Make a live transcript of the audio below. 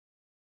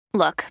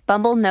Look,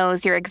 Bumble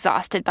knows you're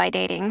exhausted by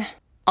dating.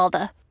 All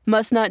the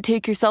must not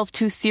take yourself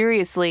too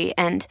seriously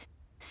and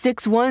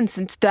 6'1"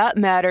 since that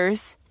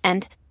matters.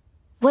 And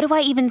what do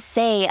I even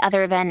say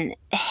other than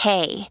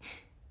hey?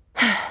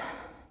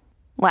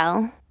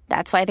 Well,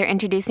 that's why they're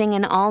introducing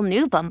an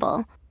all-new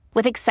Bumble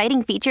with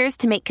exciting features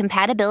to make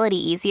compatibility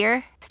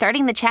easier,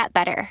 starting the chat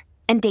better,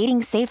 and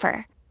dating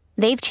safer.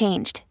 They've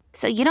changed,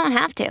 so you don't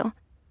have to.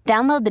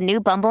 Download the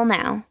new Bumble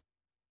now.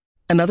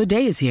 Another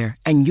day is here,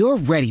 and you're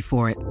ready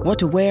for it. What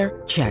to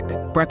wear? Check.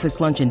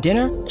 Breakfast, lunch, and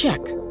dinner? Check.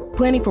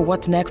 Planning for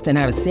what's next and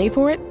how to save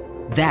for it?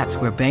 That's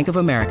where Bank of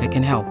America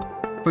can help.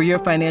 For your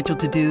financial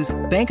to-dos,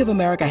 Bank of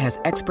America has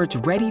experts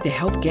ready to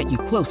help get you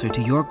closer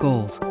to your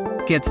goals.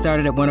 Get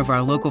started at one of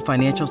our local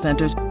financial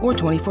centers or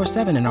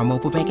 24/7 in our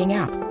mobile banking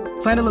app.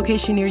 Find a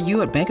location near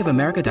you at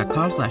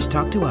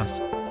bankofamerica.com/talktous.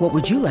 What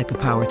would you like the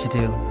power to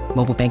do?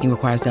 Mobile banking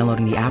requires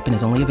downloading the app and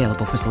is only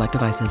available for select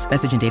devices.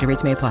 Message and data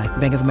rates may apply.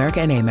 Bank of America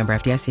N.A., member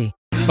FDIC.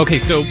 Okay,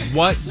 so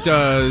what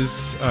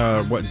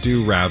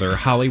do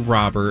Holly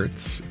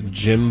Roberts,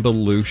 Jim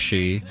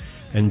Belushi,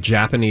 and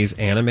Japanese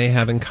anime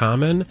have in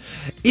common?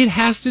 It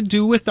has to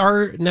do with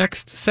our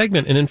next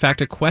segment. And in fact,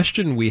 a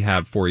question we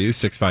have for you,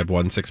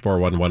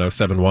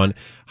 651-641-1071.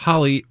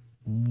 Holly,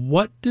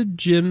 what did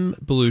Jim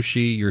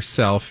Belushi,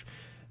 yourself,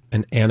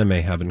 and anime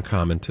have in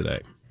common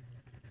today?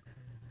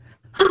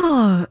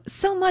 Oh,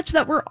 so much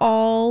that we're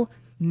all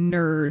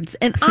nerds.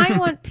 And I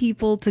want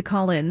people to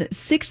call in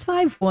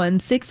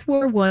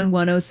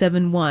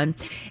 651-641-1071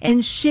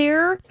 and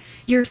share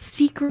your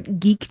secret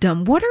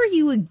geekdom. What are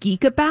you a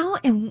geek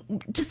about? And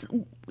just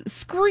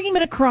scream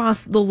it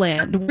across the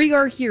land. We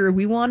are here.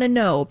 We want to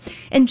know.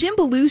 And Jim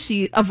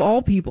Belushi, of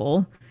all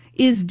people,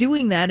 is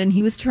doing that. And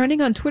he was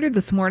trending on Twitter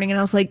this morning. And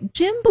I was like,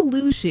 Jim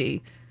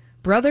Belushi,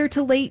 brother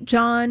to late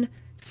John,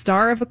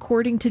 star of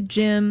According to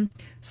Jim,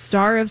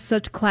 star of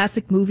such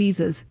classic movies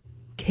as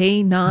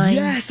K9.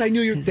 Yes, I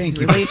knew you. Thank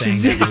you for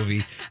saying that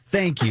movie.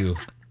 Thank you.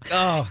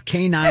 Oh,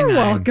 K9. You're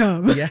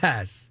welcome.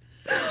 Yes.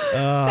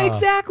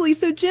 Exactly.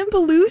 So Jim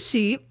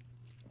Belushi,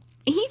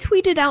 he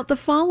tweeted out the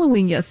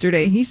following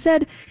yesterday. He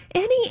said,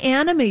 any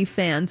anime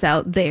fans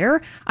out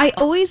there, I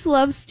always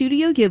loved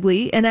Studio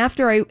Ghibli, and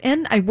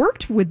I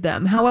worked with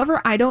them.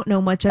 However, I don't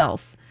know much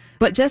else.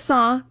 But just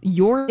saw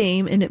your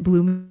name and it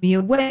blew me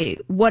away.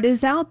 What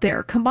is out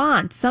there? Come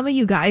on. Some of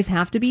you guys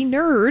have to be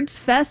nerds.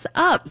 Fess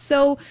up.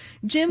 So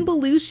Jim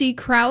Belushi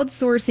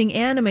crowdsourcing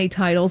anime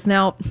titles.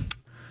 Now,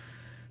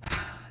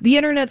 the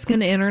internet's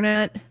going to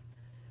internet.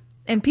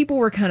 And people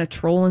were kind of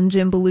trolling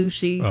Jim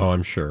Belushi. Oh,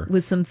 I'm sure.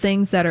 With some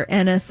things that are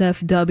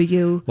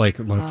NSFW. Like,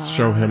 let's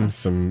show him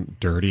some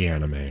dirty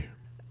anime.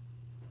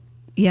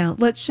 Yeah,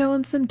 let's show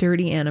him some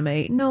dirty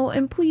anime. No,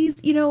 and please,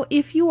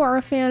 if you are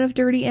a fan of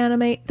dirty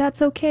anime,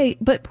 that's okay.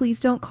 But please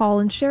don't call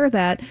and share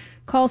that.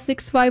 Call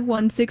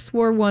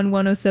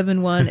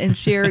 651-641-1071 and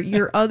share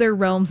your other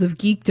realms of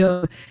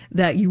geekdom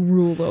that you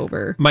rule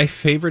over. My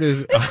favorite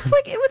is... it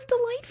was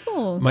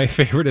delightful. My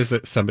favorite is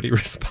that somebody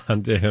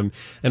responded to him.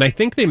 And I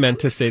think they meant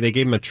to say they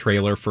gave him a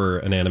trailer for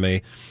an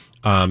anime.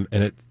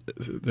 And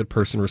the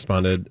person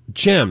responded,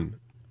 Jim,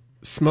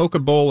 smoke a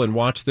bowl and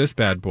watch this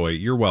bad boy.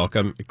 You're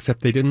welcome.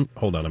 Except they didn't.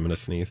 Hold on, I'm going to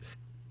sneeze.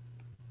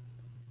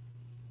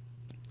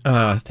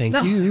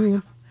 Thank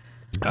you.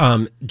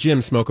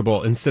 Jim, smoke a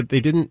bowl. Instead, they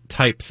didn't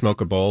type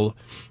smoke a bowl.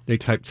 They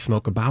typed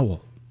smoke a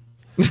bowel.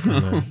 Smoke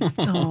a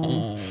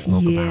bowel.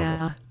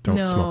 Don't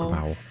smoke a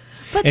bowel.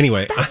 But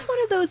anyway, that's one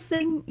of those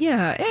things.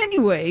 Yeah.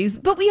 Anyways,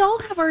 but we all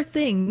have our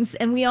things,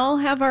 and we all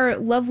have our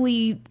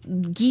lovely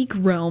geek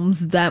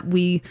realms that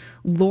we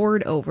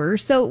lord over.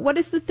 So, what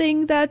is the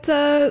thing that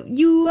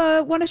you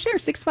want to share?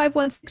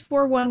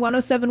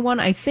 651-641-1071.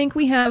 I think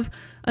we have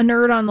a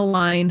nerd on the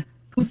line.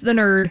 Who's the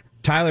nerd?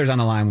 Tyler's on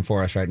the line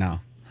for us right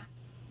now.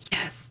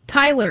 Yes,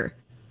 Tyler.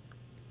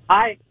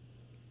 Hi.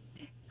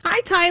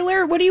 Hi,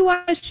 Tyler. What do you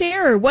want to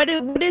share? What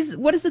is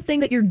the thing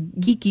that you're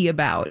geeky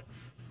about?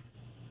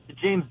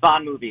 James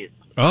Bond movies.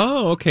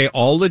 Oh, okay.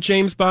 All the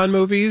James Bond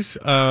movies?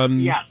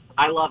 Yes,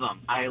 I love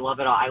them. I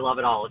love it all. I love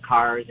it all. The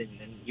cars and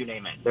you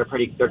name it. They're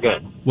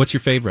good. What's your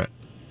favorite?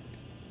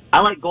 I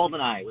like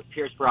GoldenEye with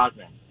Pierce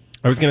Brosnan.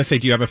 I was going to say,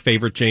 do you have a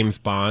favorite James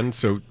Bond?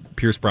 So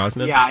Pierce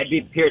Brosnan? Yeah, I'd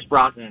be Pierce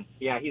Brosnan.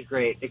 Yeah, he's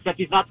great. Except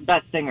he's not the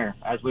best singer,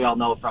 as we all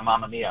know from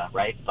Mamma Mia,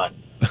 right? But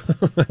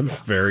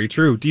that's very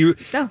true.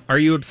 Are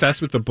you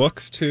obsessed with the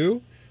books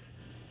too?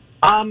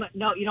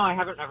 No, I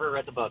haven't ever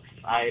read the books.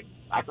 I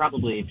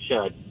probably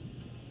should.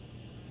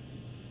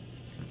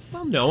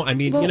 Well, no, I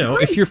mean, great.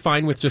 if you're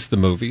fine with just the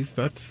movies,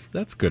 that's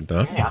good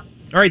enough. Yeah.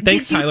 All right,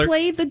 thanks, Did you Tyler.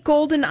 play the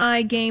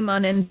GoldenEye game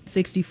on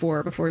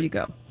N64 before you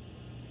go?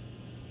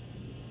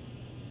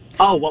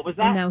 Oh, what was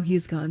that? And now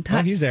he's gone.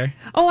 Oh, he's there.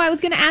 Oh, I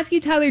was going to ask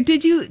you, Tyler,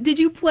 did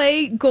you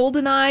play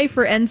GoldenEye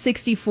for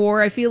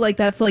N64? I feel like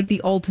that's like the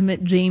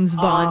ultimate James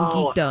Bond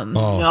geekdom.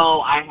 Oh.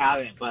 No, I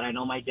haven't, but I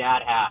know my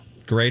dad has.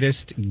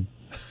 Greatest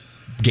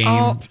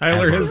game.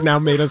 Tyler ever. has now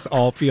made us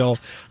all feel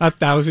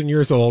 1,000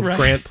 years old. Right.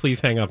 Grant,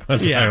 please hang up on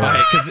Tyler.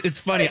 Yeah, because it's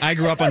funny. I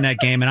grew up on that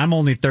game, and I'm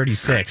only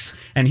 36,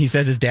 and he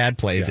says his dad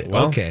plays it.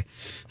 Well, okay.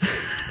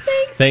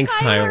 Thanks, Thanks,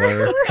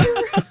 Tyler.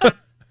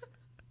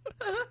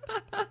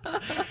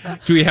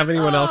 Do we have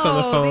anyone else on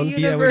the phone?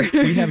 Yeah,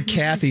 we have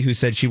Kathy who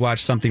said she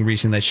watched something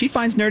recently that she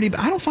finds nerdy, but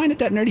I don't find it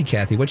that nerdy,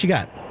 Kathy. What you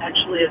got?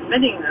 Actually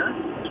admitting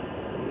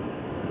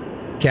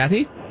this.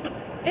 Kathy?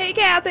 Hey,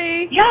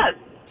 Kathy. Yes.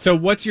 So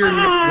what's your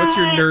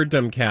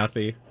nerddom,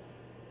 Kathy?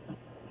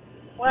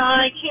 Well,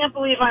 I can't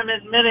believe I'm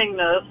admitting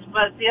this,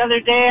 but the other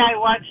day I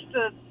watched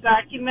a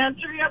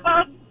documentary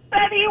about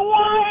Betty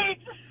White.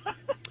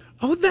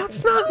 Oh,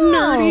 that's not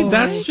nerdy.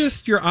 That's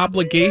just your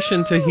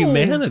obligation to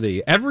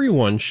humanity.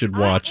 Everyone should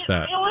watch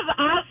that. It was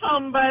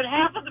awesome, but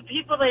half of the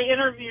people they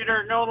interviewed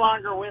are no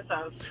longer with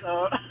us.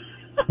 So.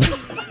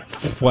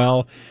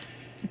 Well,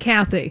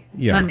 Kathy,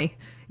 yeah. honey,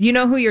 you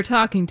know who you're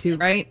talking to,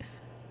 right?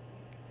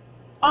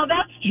 Oh,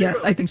 that's true.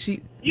 Yes, I think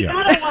she... You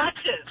gotta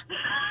watch it.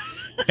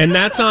 And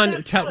that's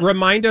on...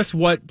 remind us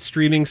what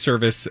streaming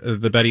service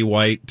the Betty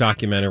White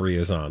documentary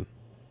is on.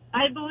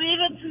 I believe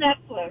it's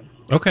Netflix.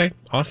 Okay,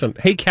 awesome.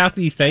 Hey,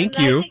 Kathy, thank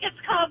you. I think it's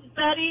called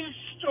Betty's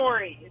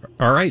Story.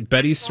 All right,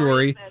 Betty's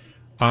Story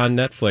on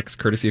Netflix,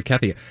 courtesy of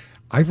Kathy.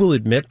 I will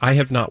admit I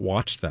have not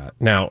watched that.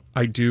 Now,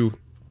 I do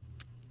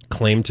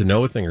claim to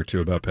know a thing or two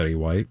about Betty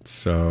White,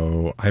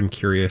 so I'm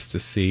curious to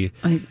see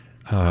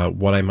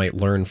what I might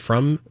learn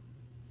from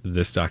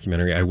this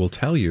documentary. I will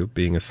tell you,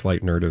 being a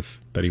slight nerd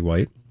of Betty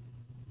White,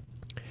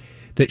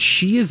 that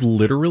she is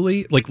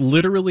literally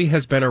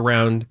has been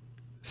around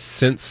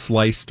since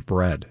sliced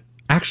bread.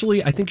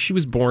 Actually, I think she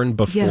was born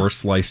before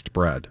sliced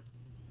bread.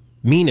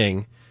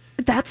 Meaning...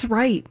 That's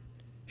right.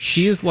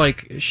 She's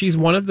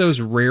one of those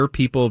rare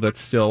people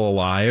that's still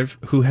alive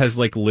who has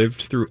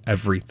lived through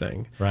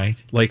everything.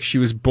 Right. She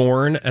was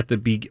born at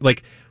the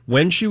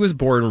when she was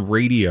born,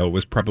 radio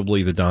was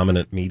probably the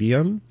dominant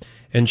medium,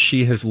 and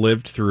she has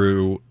lived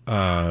through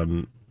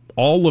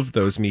all of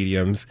those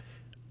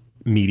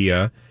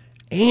media,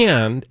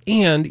 and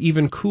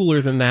even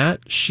cooler than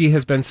that, she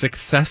has been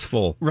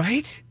successful.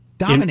 Right?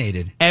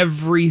 Dominated. In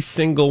every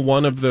single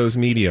one of those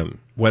medium,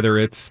 whether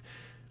it's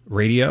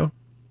radio,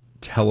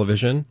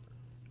 television,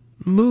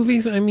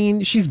 movies. I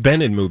mean, she's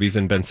been in movies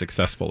and been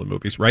successful in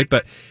movies, right?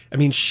 But, I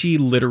mean, she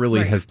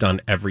literally has done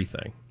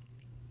everything.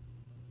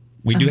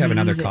 We do have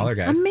another caller,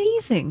 guys.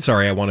 Amazing.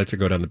 Sorry, I wanted to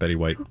go down the Betty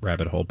White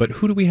rabbit hole, but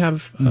who do we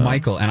have?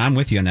 Michael, and I'm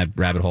with you on that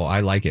rabbit hole.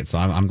 I like it, so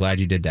I'm glad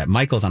you did that.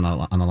 Michael's on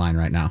the line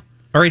right now.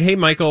 All right, hey,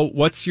 Michael,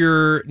 what's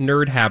your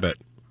nerd habit?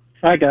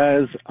 Hi,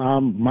 guys.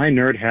 My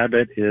nerd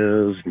habit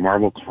is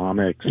Marvel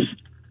Comics.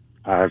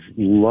 I've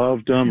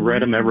loved them,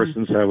 read them ever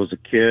since I was a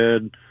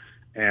kid.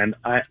 And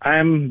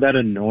I'm that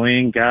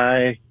annoying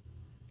guy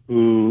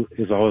who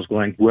is always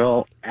going,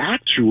 well,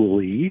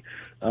 actually,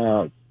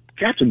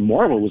 Captain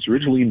Marvel was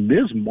originally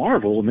Ms.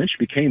 Marvel, and then she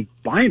became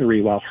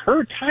binary, while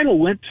her title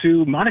went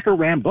to Monica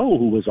Rambeau,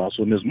 who was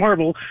also Ms.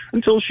 Marvel,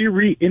 until she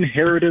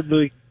inherited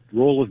the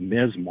role of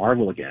Ms.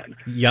 Marvel again.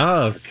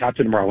 Yes.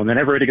 Captain Marvel. And then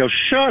everybody goes,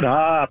 shut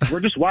up. We're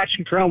just trying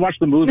to watch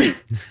the movie.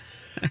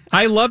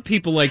 I love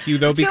people like you,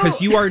 though,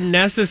 because you are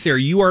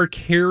necessary. You are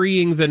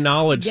carrying the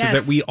knowledge so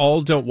that we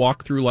all don't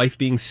walk through life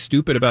being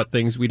stupid about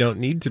things we don't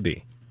need to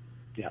be.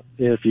 Yeah.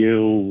 If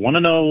you want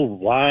to know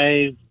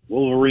why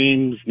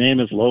Wolverine's name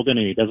is Logan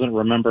and he doesn't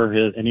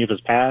remember any of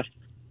his past,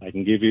 I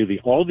can give you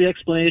all the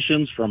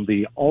explanations from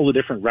all the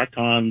different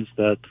retcons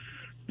that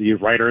the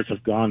writers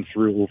have gone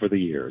through over the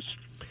years.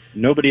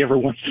 Nobody ever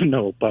wants to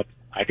know, but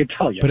I can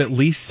tell you. But at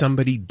least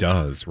somebody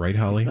does, right,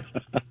 Holly?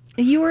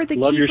 You are the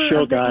Love keeper your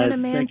show, of the guys.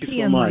 adamantium, Thank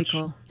you so much.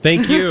 Michael.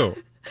 Thank you.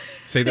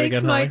 Say that Thanks,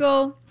 again, Holly.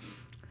 Michael.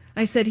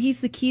 I said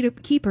he's the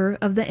keeper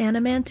of the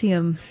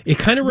adamantium. It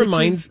kind of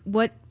reminds...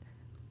 what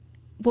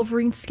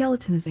Wolverine's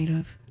skeleton is made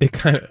of. It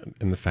kind of...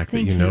 And the fact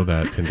that you know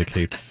that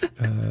indicates...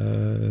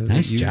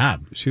 nice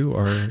job. You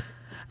are...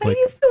 I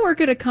used to work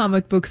at a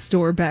comic book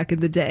store back in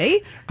the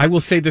day. I will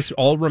say this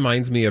all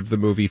reminds me of the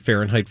movie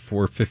Fahrenheit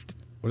 450...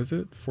 What is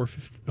it?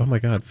 450? Oh my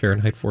God,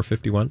 Fahrenheit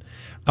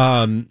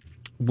 451.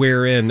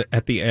 Wherein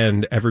at the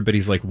end,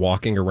 everybody's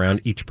walking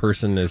around. Each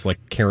person is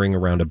carrying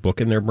around a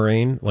book in their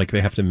brain. They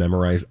have to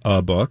memorize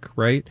a book,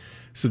 right?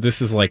 So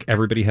this is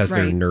everybody has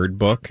their nerd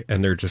book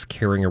and they're just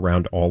carrying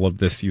around all of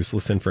this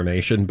useless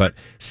information, but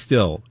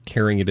still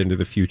carrying it into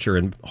the future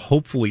and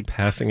hopefully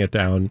passing it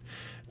down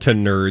to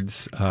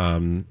nerds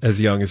as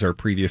young as our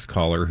previous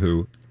caller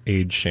who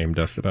age shamed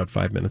us about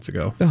 5 minutes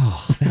ago.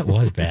 Oh, that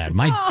was bad.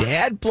 My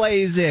dad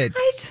plays it.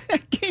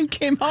 That game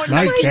came out.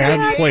 My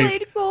dad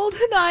played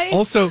GoldenEye.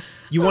 Also,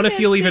 you want to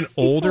feel even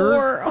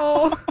older?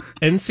 Oh.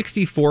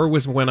 N64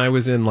 was when I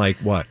was in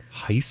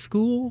high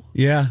school?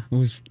 Yeah, it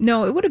was.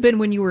 No, it would have been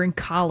when you were in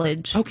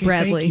college, okay,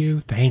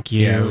 Bradley. Thank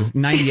you. Yeah, it was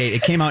 98.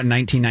 It came out in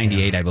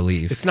 1998, I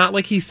believe. It's not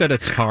like he said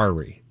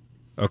Atari,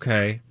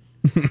 okay?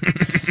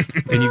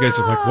 And you guys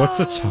are like, what's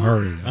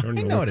Atari? I don't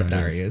know what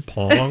Atari is.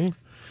 Pong?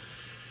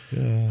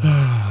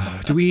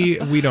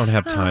 We don't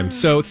have time.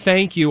 So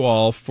thank you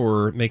all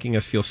for making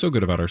us feel so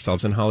good about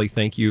ourselves. And Holly,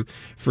 thank you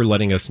for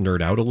letting us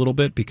nerd out a little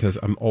bit, because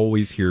I'm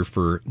always here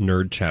for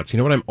nerd chats. You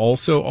know what I'm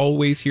also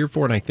always here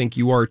for, and I think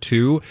you are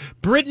too?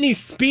 Britney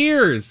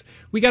Spears.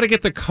 We got to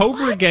get the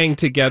Cobra Gang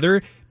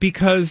together,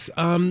 because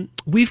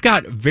we've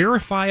got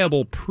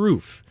verifiable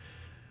proof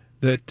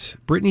that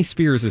Britney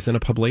Spears is in a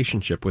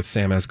publicationship with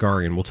Sam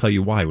Asghari, and we'll tell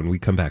you why when we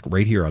come back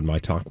right here on My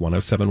Talk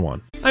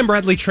 107.1. I'm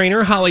Bradley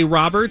Trainer, Holly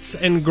Roberts,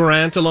 and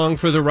Grant along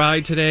for the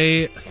ride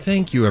today.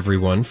 Thank you,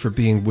 everyone, for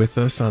being with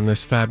us on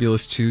this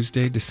fabulous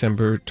Tuesday,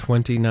 December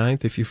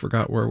 29th. If you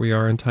forgot where we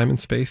are in time and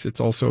space, it's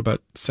also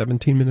about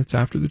 17 minutes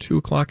after the 2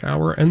 o'clock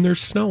hour, and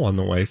there's snow on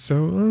the way,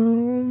 so,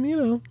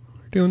 we're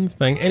doing the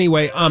thing.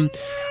 Anyway,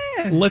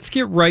 let's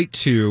get right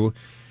to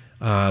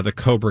the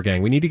Cobra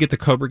Gang. We need to get the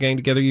Cobra Gang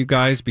together, you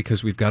guys,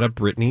 because we've got a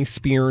Britney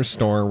Spears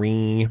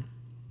story.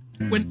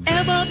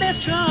 Whenever there's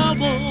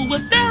trouble, we're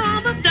there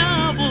on the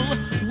double.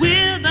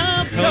 We're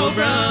the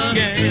Cobra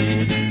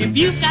Gang. If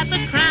you've got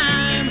the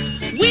crime,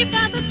 we've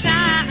got the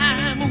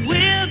time.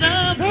 We're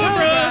the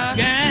Cobra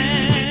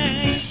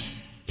Gang.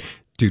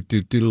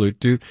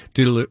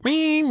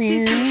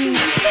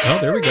 Oh,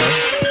 there we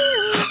go.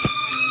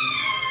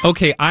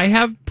 Okay, I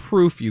have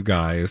proof, you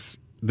guys,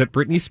 that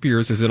Britney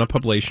Spears is in a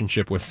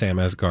publicationship with Sam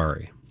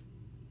Asghari.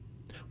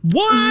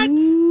 What?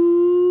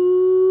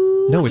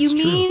 No, it's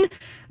you true. mean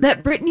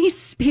that Britney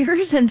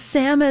Spears and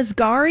Sam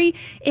Asghari,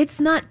 it's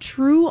not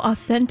true,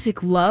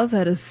 authentic love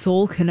at a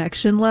soul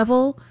connection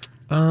level?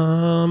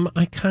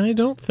 I kind of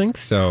don't think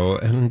so.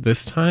 And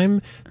this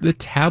time, the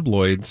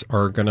tabloids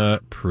are going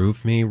to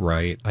prove me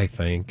right, I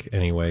think.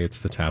 Anyway, it's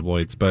the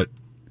tabloids, but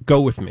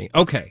go with me.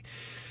 Okay.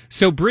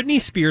 So Britney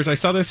Spears, I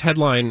saw this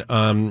headline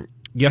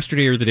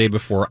yesterday or the day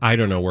before, I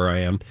don't know where I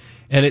am,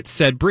 and it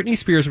said Britney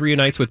Spears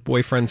reunites with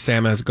boyfriend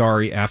Sam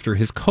Asghari after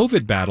his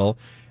COVID battle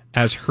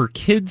as her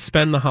kids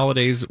spend the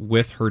holidays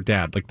with her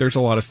dad. Like, there's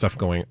a lot of stuff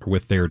going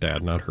with their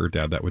dad, not her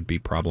dad. That would be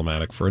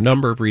problematic for a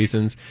number of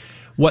reasons.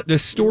 What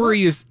this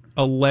story is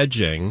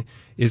alleging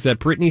is that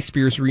Britney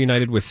Spears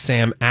reunited with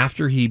Sam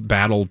after he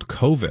battled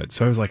COVID.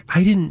 So I was like,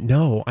 I didn't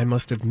know. I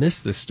must have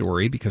missed this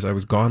story because I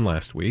was gone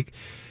last week.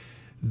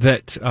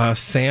 That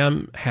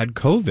Sam had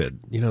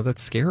COVID.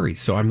 That's scary.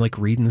 So I'm like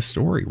reading the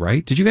story,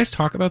 right? Did you guys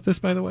talk about this,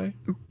 by the way?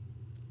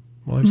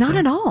 Not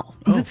at all.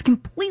 Oh. It's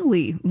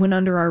completely went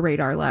under our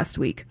radar last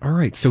week. All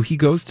right. So he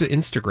goes to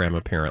Instagram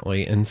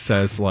apparently and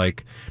says,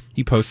 like,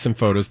 he posts some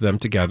photos of them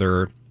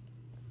together.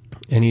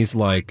 And he's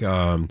like,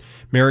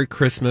 Merry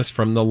Christmas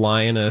from the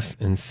Lioness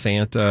and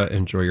Santa.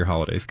 Enjoy your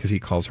holidays. Because he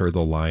calls her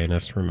the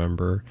Lioness,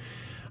 remember?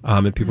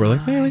 And people are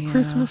like, Merry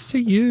Christmas to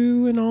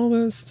you and all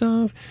this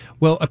stuff.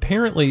 Well,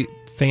 apparently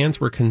fans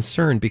were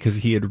concerned because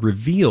he had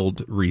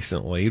revealed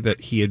recently that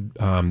he had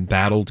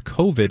battled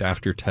COVID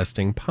after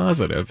testing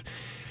positive.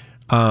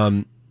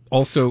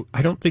 Also,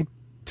 I don't think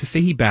to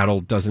say he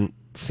battled doesn't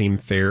seem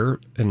fair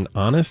and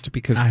honest,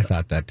 because I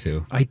thought that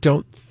too. I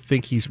don't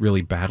think he's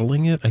really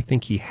battling it. I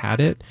think he had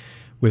it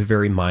with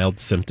very mild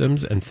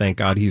symptoms, and thank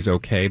God he's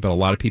okay. But a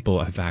lot of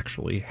people have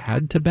actually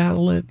had to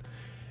battle it,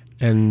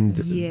 and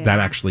that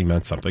actually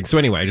meant something. So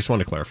anyway, I just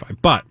want to clarify.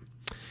 But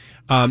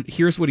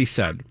here's what he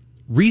said.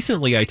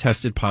 Recently, I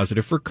tested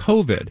positive for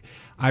COVID.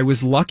 I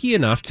was lucky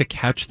enough to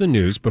catch the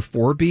news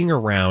before being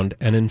around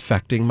and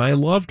infecting my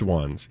loved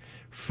ones,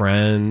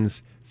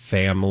 friends,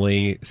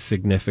 family,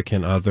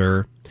 significant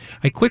other.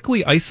 I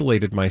quickly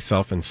isolated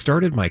myself and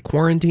started my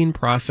quarantine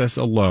process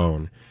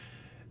alone.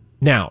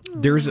 Now,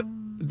 there's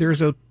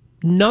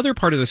another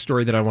part of the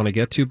story that I want to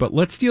get to, but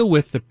let's deal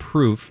with the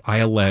proof I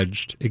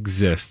alleged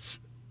exists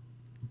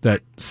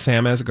that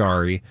Sam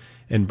Asghari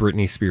and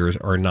Britney Spears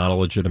are not a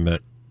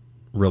legitimate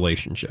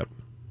relationship.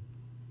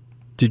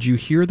 Did you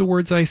hear the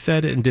words I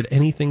said, and did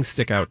anything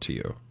stick out to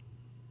you?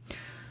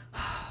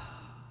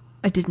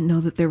 I didn't know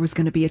that there was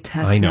going to be a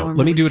test. I know. Now I'm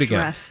Let me really do it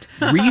stressed.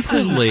 again.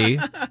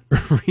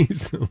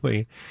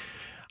 Recently,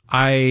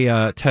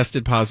 I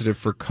tested positive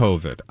for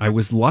COVID. I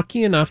was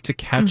lucky enough to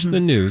catch the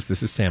news.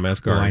 This is Sam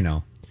Asghari. Oh, I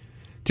know.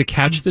 To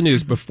catch the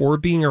news before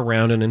being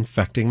around and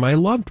infecting my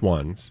loved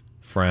ones,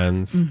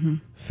 friends,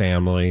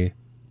 family,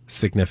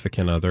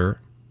 significant other.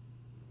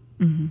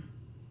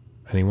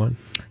 Anyone?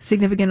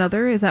 Significant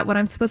other? Is that what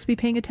I'm supposed to be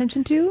paying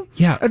attention to?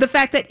 Yeah. Or the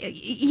fact that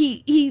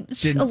he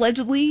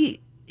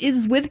allegedly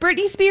is with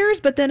Britney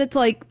Spears, but then it's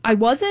like, I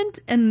wasn't,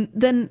 and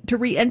then to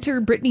re-enter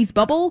Britney's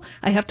bubble,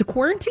 I have to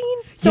quarantine?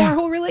 So our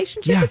whole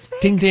relationship is fake?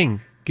 Ding,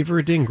 ding. Give her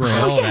a ding,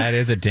 Grant. Oh, that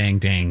is a ding,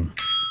 ding.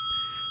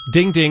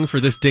 Ding, ding for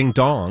this ding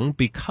dong,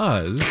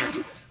 because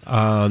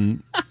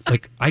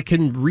I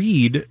can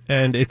read,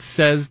 and it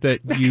says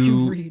that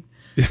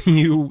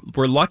you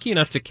were lucky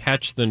enough to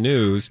catch the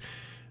news,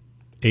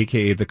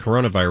 aka the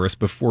coronavirus,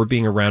 before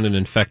being around and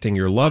infecting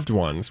your loved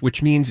ones,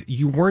 which means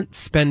you weren't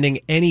spending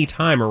any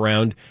time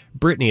around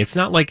Britney. It's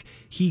not like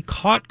he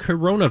caught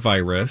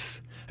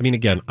coronavirus. I mean,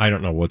 again, I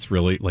don't know what's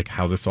really, like,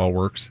 how this all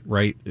works,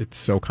 right? It's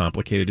so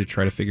complicated to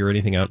try to figure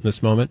anything out in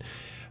this moment.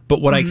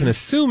 But what I can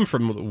assume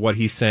from what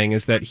he's saying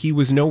is that he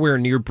was nowhere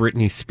near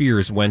Britney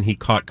Spears when he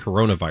caught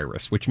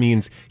coronavirus, which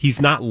means he's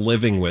not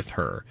living with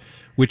her,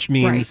 which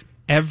means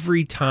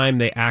every time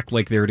they act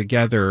like they're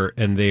together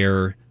and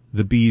they're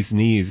the bee's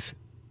knees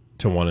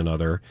to one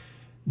another,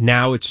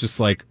 now it's just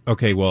like,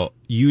 okay, well,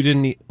 you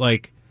didn't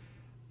like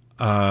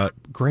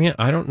Grant,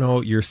 I don't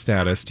know your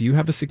status. Do you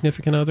have a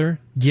significant other?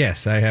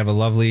 Yes, I have a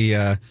lovely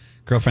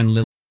girlfriend,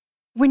 Lily.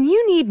 When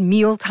you need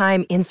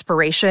mealtime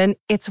inspiration,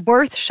 it's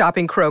worth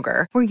shopping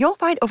Kroger, where you'll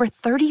find over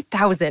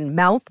 30,000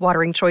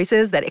 mouth-watering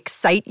choices that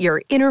excite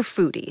your inner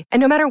foodie. And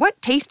no matter what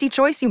tasty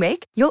choice you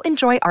make, you'll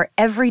enjoy our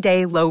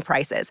everyday low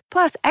prices,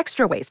 plus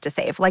extra ways to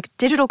save, like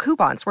digital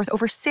coupons worth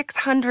over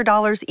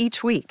 $600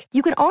 each week.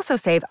 You can also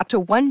save up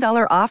to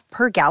 $1 off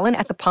per gallon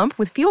at the pump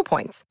with fuel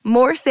points.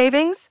 More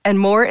savings and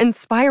more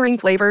inspiring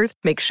flavors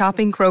make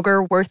shopping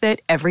Kroger worth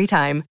it every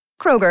time.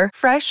 Kroger,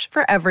 fresh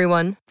for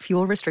everyone.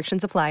 Fuel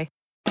restrictions apply.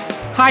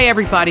 Hi,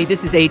 everybody.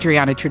 This is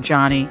Adriana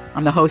Trajani.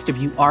 I'm the host of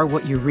You Are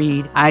What You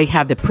Read. I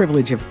have the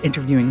privilege of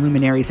interviewing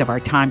luminaries of our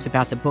times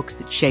about the books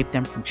that shaped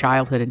them from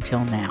childhood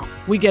until now.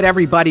 We get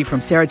everybody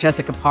from Sarah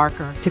Jessica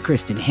Parker to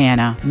Kristen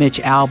Hanna, Mitch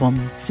Albom,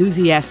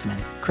 Susie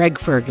Essman, Craig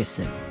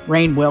Ferguson,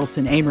 Rainn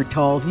Wilson, Amor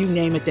Tolls, you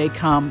name it, they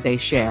come, they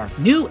share.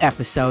 New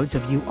episodes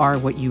of You Are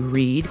What You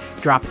Read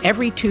drop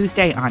every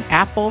Tuesday on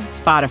Apple,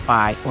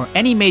 Spotify, or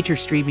any major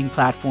streaming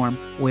platform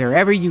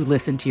wherever you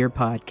listen to your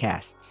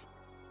podcasts.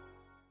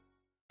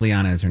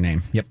 Liana is her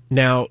name. Yep.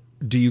 Now,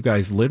 do you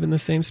guys live in the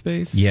same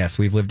space? Yes,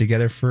 we've lived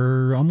together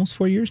for almost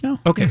 4 years now.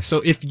 Okay,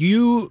 so if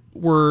you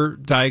were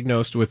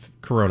diagnosed with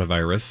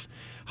coronavirus,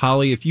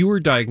 Holly, if you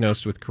were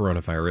diagnosed with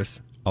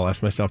coronavirus, I'll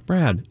ask myself,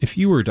 Brad, if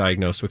you were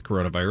diagnosed with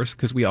coronavirus,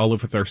 because we all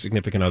live with our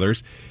significant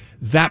others,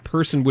 that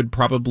person would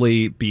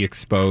probably be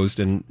exposed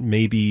and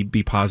maybe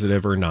be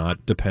positive or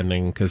not,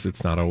 depending, because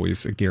it's not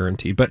always a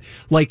guarantee. But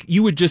like,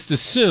 you would just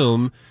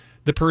assume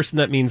the person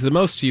that means the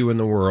most to you in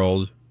the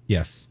world,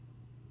 yes,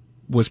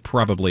 was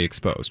probably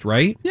exposed,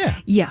 right? Yeah.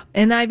 Yeah.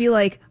 And I'd be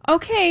like,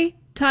 okay,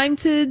 time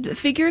to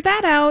figure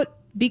that out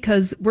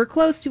because we're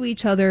close to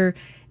each other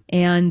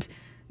and,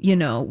 you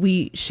know,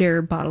 we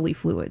share bodily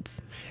fluids,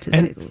 to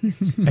say the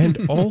least.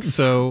 And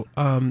also,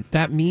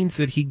 that means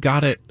that he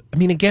got it. I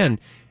mean, again,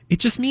 it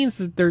just means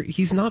that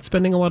he's not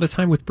spending a lot of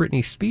time with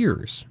Britney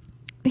Spears.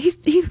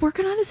 He's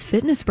working on his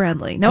fitness,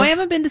 Bradley. Now, I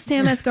haven't been to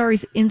Sam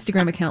Asghari's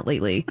Instagram account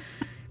lately,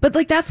 but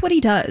like that's what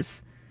he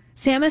does.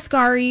 Sam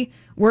Asghari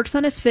works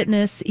on his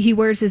fitness. He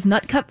wears his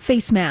nut cup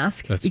face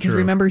mask. That's because true.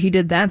 Remember, he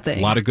did that thing.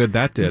 A lot of good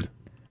that did.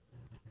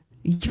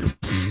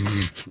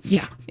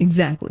 Yeah,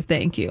 exactly.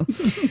 Thank you.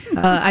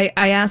 I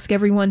ask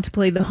everyone to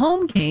play the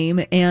home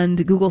game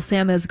and Google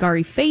Sam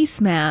Asghari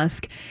face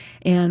mask,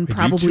 and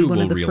probably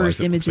one of the first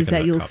images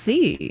that you'll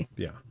see.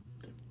 Yeah.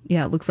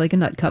 Yeah, it looks like a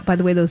nut cup. By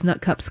the way, those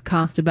nut cups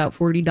cost about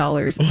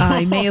 $40.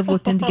 I may have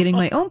looked into getting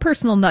my own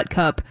personal nut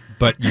cup.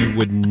 But you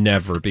would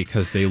never,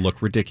 because they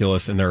look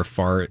ridiculous and there are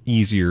far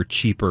easier,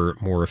 cheaper,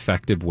 more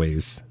effective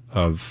ways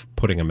of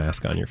putting a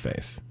mask on your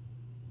face.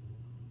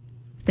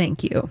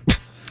 Thank you.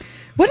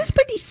 What has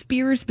Britney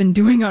Spears been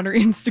doing on her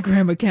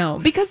Instagram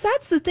account? Because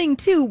that's the thing,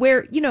 too,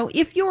 where, you know,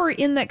 if you're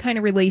in that kind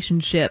of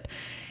relationship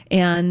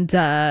and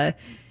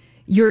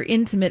you're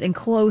intimate and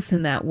close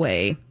in that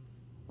way,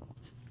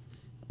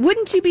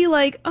 wouldn't you be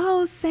like,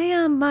 oh,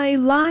 Sam, my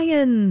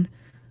lion,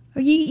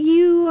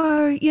 you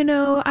are, you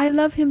know, I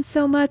love him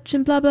so much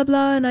and blah, blah,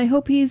 blah, and I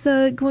hope he's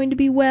going to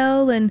be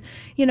well, and,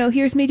 you know,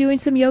 here's me doing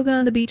some yoga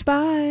on the beach,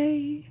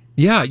 bye.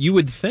 Yeah, you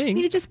would I think.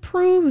 mean, it just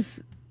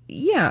proves,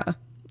 yeah,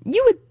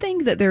 you would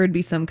think that there would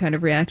be some kind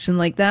of reaction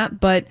like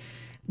that, but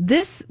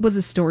this was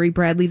a story,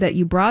 Bradley, that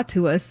you brought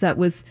to us that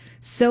was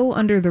so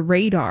under the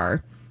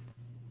radar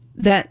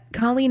that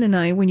Colleen and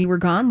I, when you were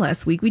gone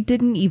last week, we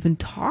didn't even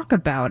talk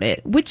about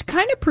it, which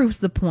kind of proves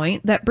the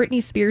point that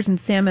Britney Spears and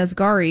Sam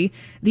Asghari,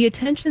 the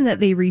attention that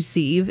they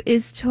receive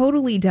is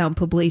totally down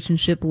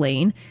publicationship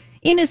lane,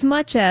 in as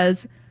much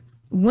as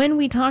when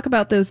we talk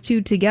about those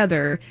two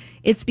together,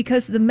 it's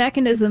because the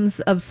mechanisms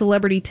of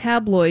celebrity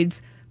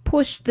tabloids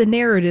push the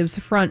narratives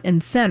front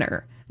and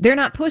center. They're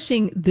not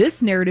pushing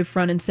this narrative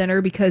front and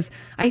center because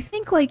I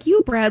think, like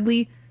you,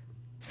 Bradley,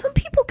 some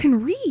people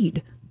can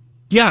read.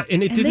 Yeah,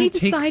 and they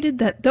decided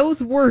that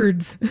those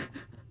words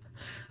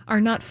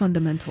are not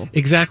fundamental.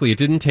 Exactly. It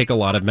didn't take a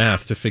lot of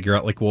math to figure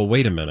out, like, well,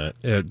 wait a minute.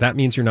 That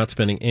means you're not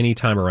spending any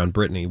time around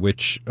Britney,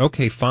 which,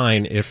 okay,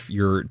 fine if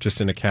you're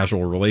just in a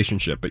casual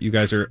relationship, but you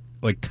guys are,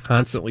 like,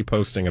 constantly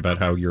posting about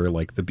how you're,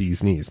 like, the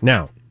bee's knees.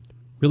 Now,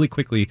 really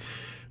quickly,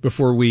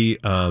 before we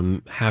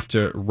have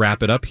to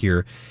wrap it up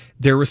here,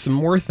 there were some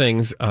more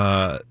things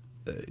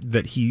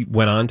that he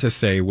went on to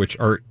say, which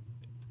are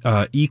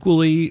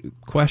equally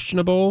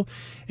questionable.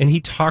 And he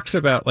talks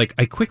about, like,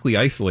 I quickly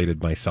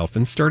isolated myself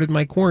and started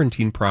my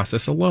quarantine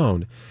process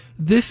alone.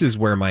 This is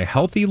where my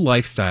healthy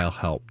lifestyle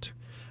helped.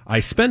 I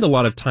spend a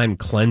lot of time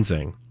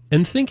cleansing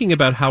and thinking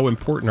about how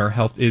important our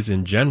health is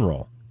in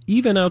general,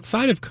 even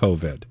outside of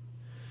COVID.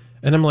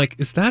 And I'm like,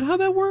 is that how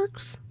that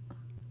works?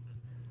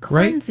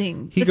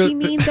 Cleansing. Right? Does he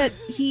mean that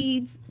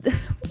he's...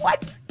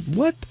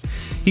 What?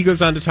 He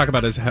goes on to talk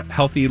about his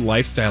healthy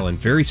lifestyle and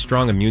very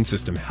strong immune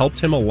system helped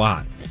him a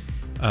lot.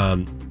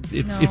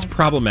 It's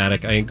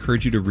problematic. I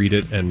encourage you to read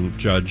it and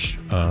judge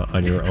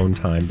on your own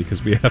time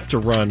because we have to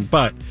run.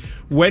 But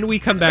when we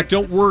come back,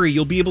 don't worry.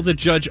 You'll be able to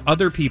judge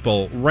other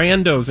people,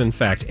 randos, in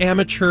fact,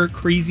 amateur,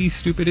 crazy,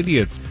 stupid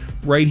idiots,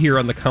 right here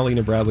on the Colleen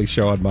and Bradley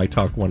Show on My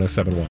Talk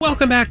 107.1.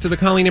 Welcome back to the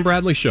Colleen and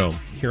Bradley Show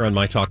here on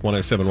My Talk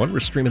 107.1. We're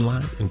streaming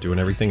live and doing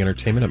everything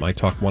entertainment at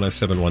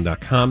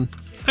MyTalk1071.com.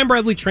 I'm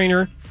Bradley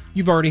Traynor.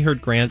 You've already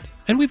heard Grant.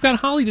 And we've got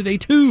Holly today,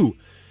 too.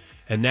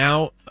 And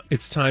now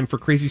it's time for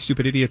Crazy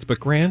Stupid Idiots. But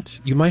Grant,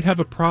 you might have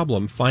a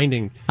problem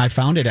finding... I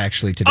found it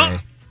actually today.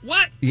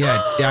 What?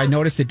 Yeah, I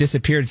noticed it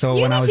disappeared. So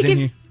when I was in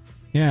here...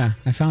 Yeah,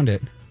 I found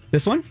it.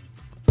 This one?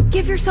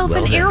 Give yourself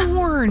an air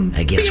horn.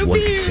 I guess one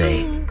could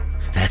say,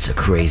 that's a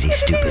crazy,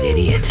 stupid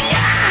idiot.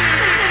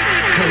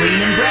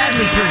 Colleen and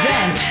Bradley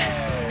present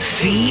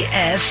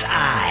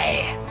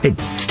CSI. It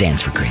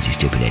stands for Crazy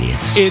Stupid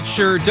Idiots. It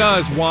sure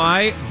does.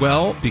 Why?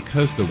 Well,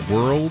 because the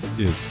world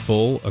is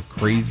full of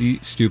crazy,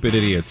 stupid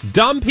idiots.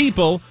 Dumb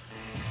people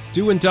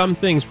doing dumb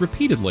things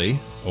repeatedly,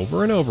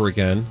 over and over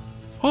again,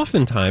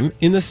 oftentimes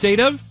in the state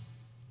of...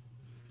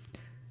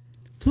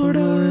 Florida.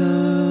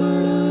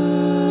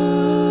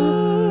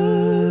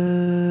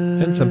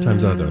 And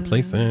sometimes other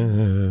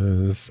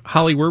places.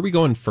 Holly, where are we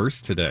going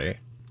first today?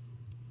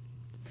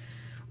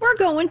 We're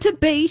going to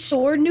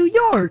Bayshore, New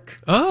York.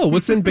 Oh,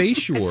 what's in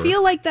Bayshore? I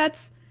feel like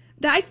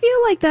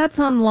that's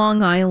on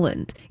Long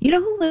Island. You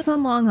know who lives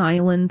on Long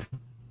Island?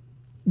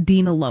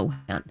 Dina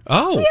Lohan.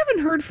 Oh. We haven't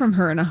heard from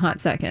her in a hot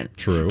second.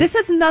 True. This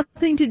has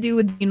nothing to do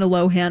with Dina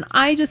Lohan.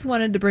 I just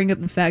wanted to bring up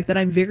the fact that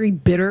I'm very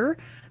bitter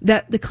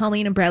that the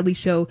Colleen and Bradley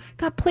Show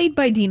got played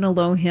by Dina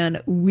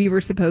Lohan. We were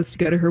supposed to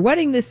go to her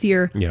wedding this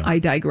year. Yeah. I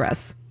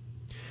digress.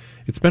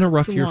 It's been a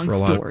rough year for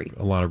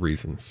a lot of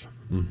reasons.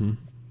 Mm-hmm.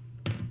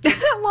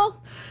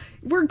 Well,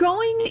 we're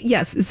going,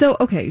 yes. So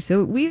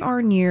we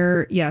are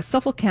near,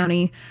 Suffolk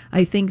County.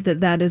 I think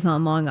that is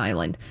on Long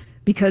Island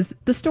because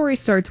the story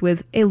starts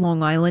with a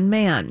Long Island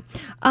man.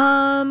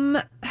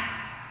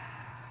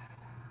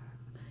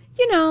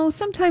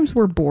 Sometimes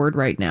we're bored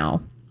right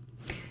now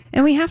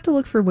and we have to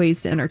look for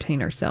ways to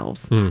entertain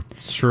ourselves.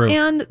 It's true.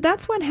 And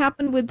that's what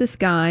happened with this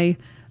guy,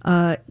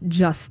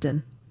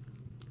 Justin.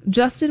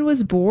 Justin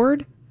was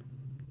bored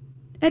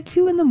at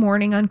 2 a.m.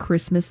 on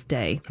Christmas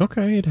Day.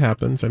 Okay, it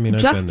happens. I mean,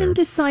 Justin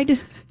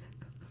decided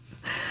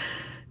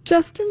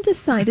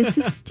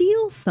to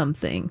steal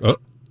something. Oh.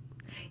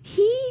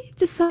 He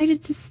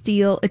decided to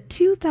steal a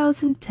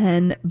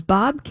 2010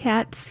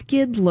 Bobcat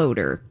skid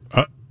loader.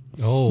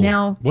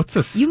 Now, what's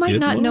a skid you might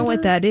not loader? know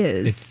what that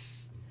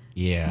is.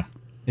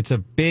 It's a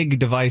big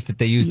device that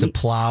they use to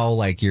plow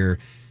like your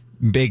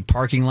big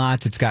parking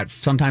lots. It's got,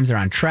 sometimes they're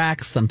on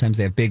tracks, sometimes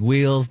they have big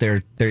wheels.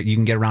 They're you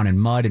can get around in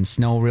mud and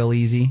snow real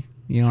easy.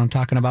 You know what I'm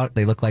talking about?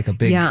 They look like a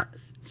big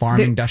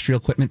farm industrial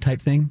equipment type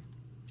thing.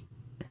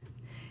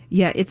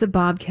 Yeah, it's a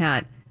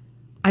Bobcat.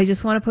 I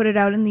just want to put it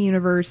out in the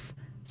universe.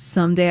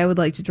 Someday I would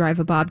like to drive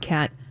a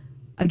Bobcat.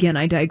 Again,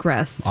 I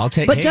digress.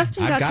 But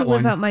Justin got to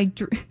live out my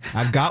dream.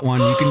 I've got one.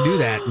 You can do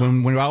that.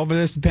 When we're over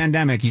this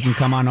pandemic, you can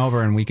come on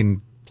over and we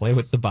can play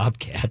with the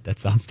Bobcat. That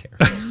sounds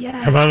terrible.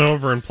 Yes. Come on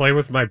over and play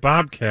with my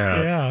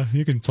Bobcat. Yeah,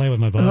 you can play with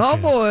my Bobcat. Oh,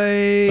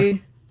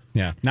 boy.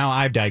 Yeah, now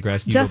I've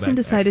digressed. Justin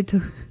decided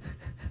to...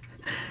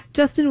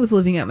 Justin was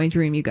living out my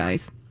dream, you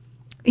guys.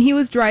 He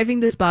was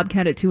driving this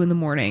Bobcat at 2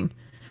 a.m,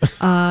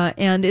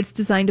 and it's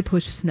designed to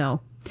push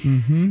snow.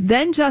 Mm-hmm.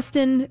 Then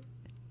Justin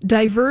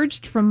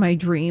diverged from my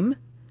dream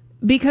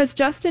because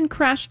Justin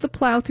crashed the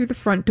plow through the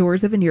front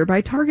doors of a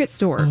nearby Target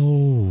store.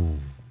 Oh,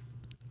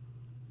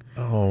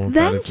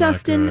 then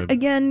Justin,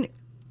 again,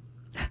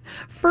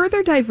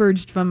 further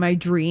diverged from my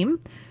dream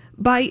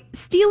by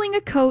stealing a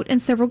coat and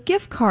several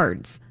gift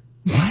cards.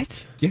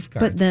 What? Gift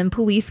cards? But then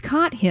police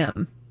caught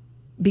him.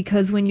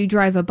 Because when you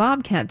drive a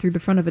Bobcat through the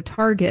front of a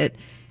Target,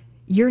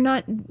 you're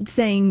not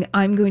saying,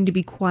 I'm going to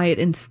be quiet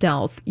and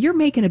stealth. You're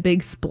making a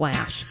big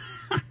splash.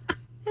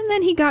 And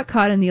then he got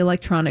caught in the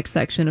electronics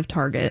section of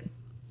Target.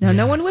 Now,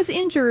 no one was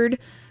injured,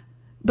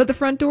 but the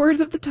front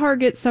doors of the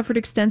Target suffered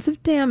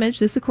extensive damage,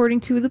 this according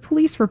to the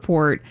police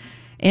report.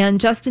 And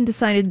Justin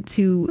decided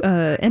to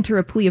enter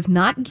a plea of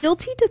not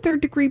guilty to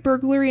third-degree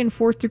burglary and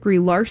fourth-degree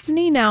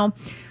larceny. Now,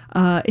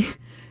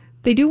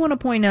 they do want to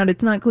point out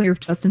it's not clear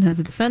if Justin has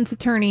a defense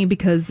attorney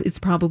because it's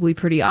probably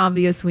pretty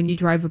obvious when you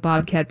drive a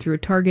Bobcat through a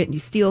Target and you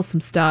steal some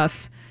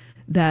stuff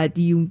that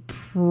you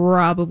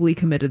probably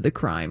committed the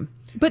crime.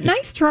 But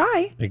nice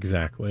try.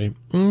 Exactly.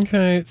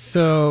 Okay,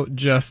 so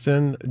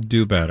Justin,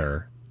 do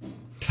better.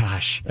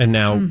 Gosh. And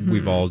now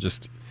we've all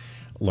just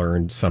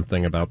learned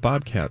something about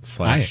Bobcats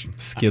 /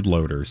 skid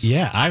loaders.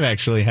 Yeah, I've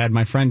actually had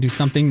my friend do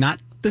something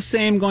not the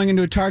same going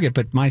into a Target,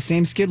 but my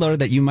same skid loader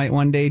that you might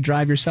one day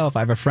drive yourself.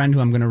 I have a friend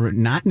who I'm going to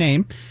not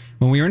name.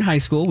 When we were in high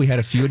school, we had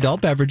a few adult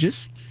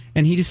beverages,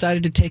 and he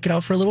decided to take it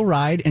out for a little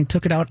ride and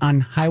took it out on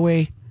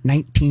Highway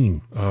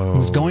 19. Oh. It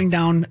was going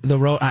down the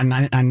road on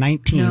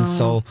 19,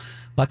 so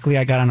Luckily,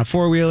 I got on a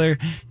 4-wheeler,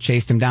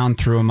 chased him down,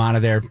 threw him out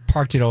of there,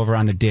 parked it over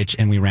on the ditch,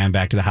 and we ran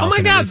back to the house. Oh my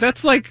and it God, was-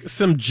 that's like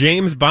some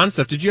James Bond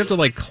stuff. Did you have to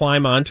like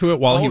climb onto it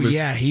while he was?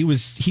 Yeah, he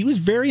was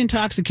very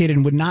intoxicated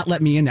and would not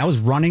let me in. I was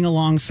running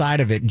alongside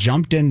of it,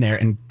 jumped in there,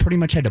 and pretty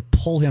much had to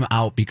pull him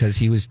out because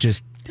he was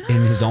just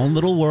in his own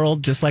little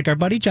world, just like our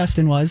buddy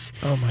Justin was.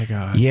 Oh my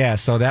God. Yeah,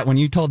 so that when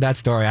you told that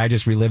story, I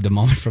just relived a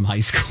moment from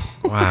high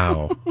school.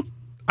 Wow.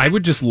 I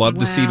would just love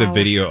to see the Wow.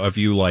 video of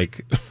you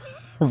like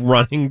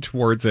running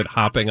towards it,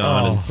 hopping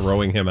on and Oh.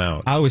 throwing him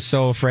out. I was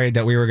so afraid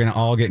that we were going to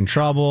all get in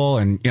trouble,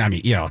 and I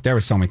mean, there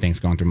were so many things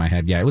going through my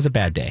head. Yeah, it was a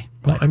bad day.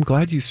 Well, I'm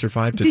glad you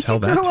survived to Did tell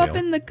you that grow tale. up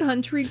in the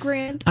country,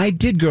 Grant? I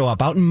did grow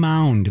up out in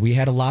Mound. We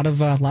had a lot of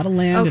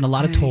land and a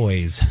lot of Okay.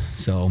 toys.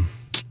 So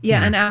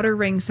Yeah, an outer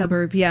ring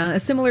suburb. Yeah, a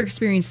similar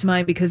experience to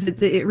mine because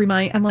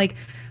I'm like,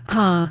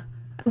 I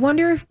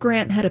wonder if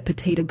Grant had a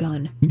potato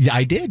gun. yeah,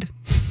 I did.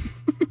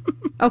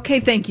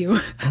 Okay, thank you.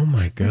 Oh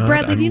my God.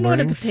 Bradley, do I'm you know what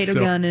a learning potato so-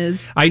 gun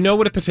is? I know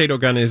what a potato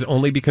gun is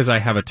only because I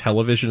have a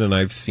television and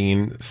I've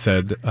seen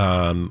said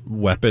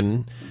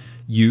weapon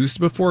used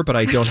before, but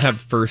I don't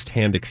have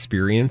firsthand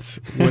experience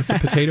with a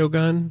potato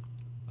gun.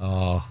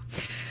 Oh,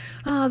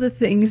 The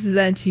things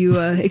that you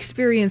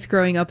experience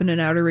growing up in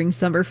an outer ring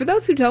suburb. For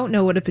those who don't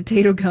know what a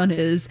potato gun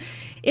is,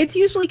 it's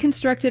usually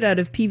constructed out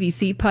of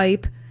PVC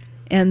pipe,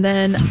 and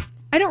then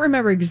I don't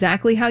remember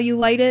exactly how you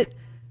light it,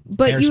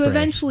 but you Hairspray.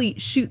 eventually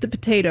shoot the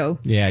potato.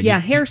 yeah.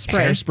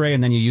 Hairspray. Hairspray,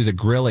 and then you use a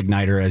grill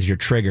igniter as your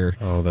trigger.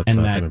 Oh, that's and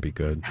not that- going to be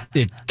good.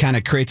 It kind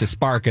of creates a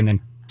spark, and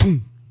then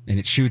boom, and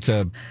it shoots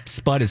a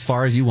spud as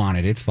far as you want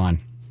it. It's fun.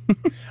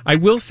 I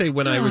will say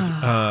when I was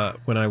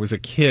a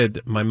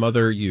kid, my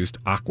mother used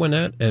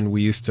Aquanet, and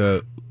we used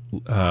to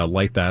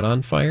light that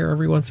on fire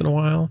every once in a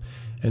while,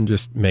 and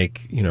just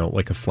make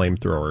like a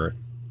flamethrower.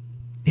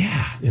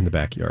 Yeah, in the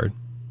backyard.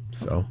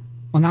 So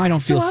well, now I don't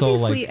feel so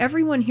obviously like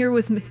everyone here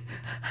was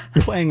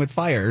playing with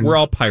fire. we're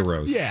all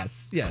pyros.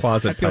 Yes.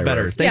 Closet I feel pyros.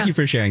 better. Thank Yeah. you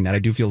for sharing that. I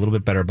do feel a little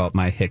bit better about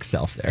my hick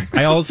self there.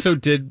 I also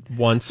did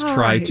once All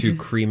try right. to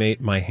cremate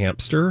my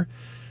hamster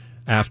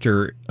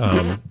after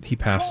he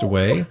passed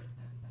away.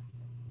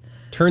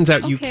 Turns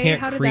out you Okay, can't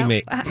how did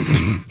cremate.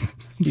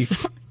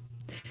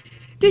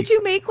 Did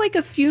you make like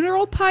a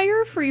funeral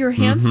pyre for your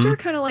hamster,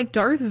 kind of like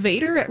Darth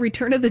Vader at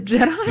Return of the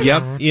Jedi?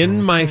 Yep,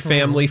 in my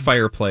family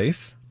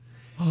fireplace.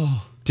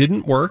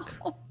 Didn't work.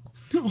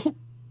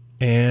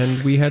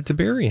 And we had to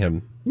bury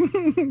him.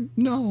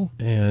 No.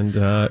 And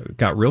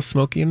got real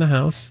smoky in the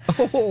house.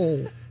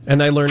 Oh.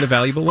 And I learned a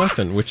valuable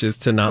lesson, which is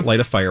to not light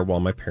a fire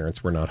while my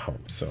parents were not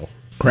home. So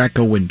Crack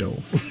a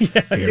window.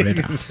 Air it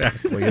out.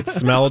 exactly. It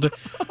smelled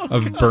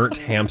of burnt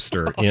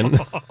hamster in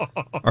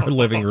our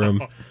living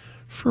room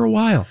for a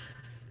while.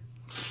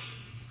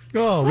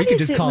 Oh, we What could is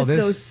just it call with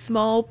this. those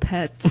small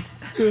pets.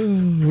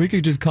 We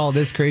could just call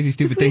this crazy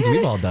stupid things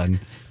we've all done.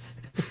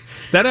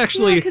 That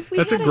actually, Yeah, 'cause we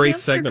that's a had a great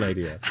hamster- segment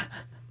idea.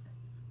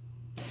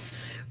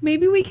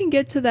 Maybe we can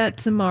get to that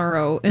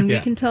tomorrow, and Yeah.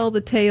 we can tell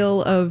the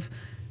tale of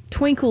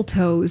Twinkle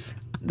Toes,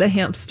 the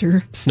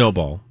hamster.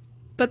 Snowball.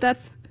 But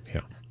that's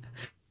Yeah.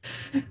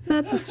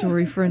 a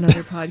story for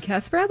another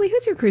podcast. Bradley,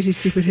 who's your crazy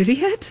stupid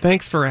idiot?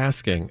 Thanks for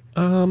asking.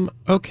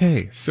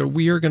 Okay, so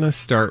we are going to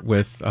start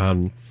with,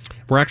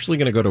 we're actually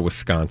going to go to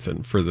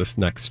Wisconsin for this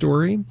next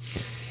story.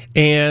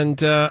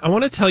 And I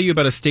want to tell you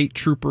about a state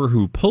trooper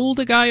who pulled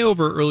a guy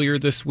over earlier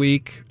this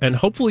week. And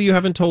hopefully you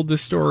haven't told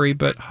this story,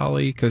 but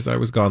Holly, because I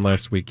was gone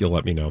last week, you'll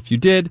let me know if you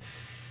did.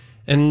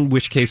 In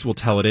which case we'll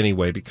tell it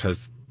anyway,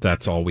 because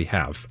that's all we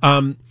have.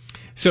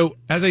 So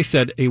as I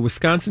said, a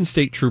Wisconsin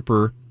state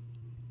trooper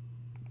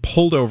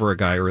pulled over a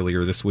guy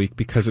earlier this week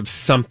because of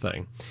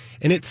something.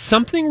 And it's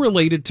something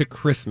related to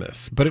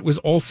Christmas, but it was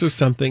also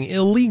something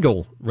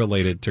illegal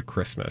related to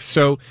Christmas.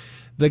 So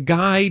the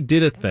guy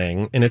did a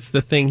thing, and it's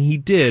the thing he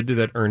did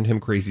that earned him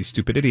crazy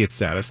stupid idiot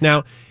status.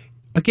 Now,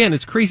 again,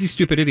 it's crazy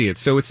stupid idiot,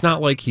 so it's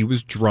not like he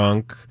was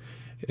drunk,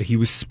 he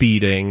was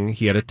speeding,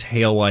 he had a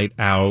taillight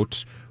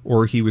out,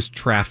 or he was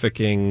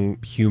trafficking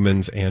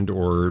humans and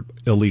or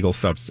illegal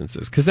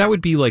substances, because that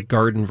would be like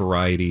garden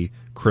variety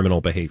criminal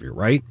behavior,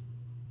 right?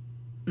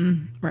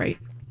 Right.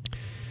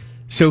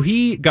 So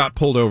he got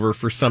pulled over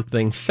for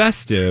something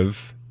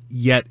festive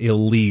yet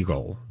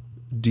illegal.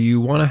 Do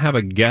you want to have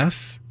a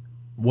guess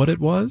what it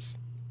was?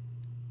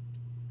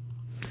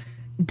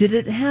 Did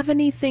it have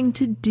anything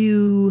to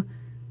do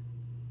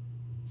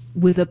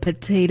with a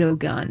potato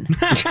gun?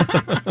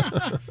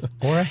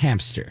 Or a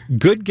hamster.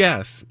 Good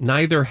guess.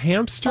 Neither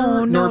hamster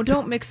Oh, nor no,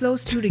 don't mix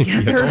those two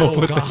together. Don't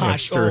put the gosh.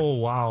 hamster. Oh,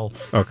 wow.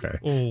 Okay.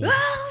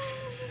 Oh.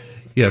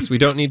 Yes, we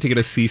don't need to get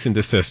a cease and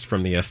desist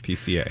from the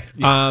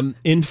SPCA.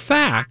 In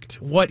fact,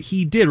 what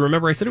he did,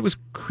 remember I said it was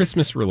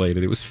Christmas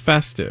related, it was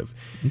festive.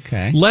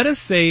 Okay. Let us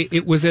say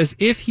it was as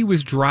if he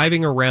was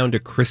driving around a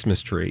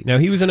Christmas tree. Now,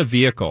 he was in a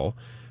vehicle,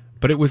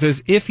 but it was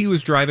as if he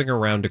was driving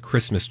around a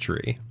Christmas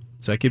tree.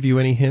 Does that give you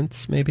any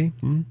hints, maybe?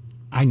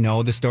 I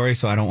know the story,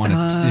 so I don't want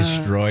to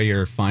destroy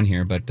your fun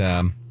here, but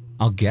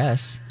I'll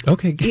guess.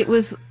 Okay. It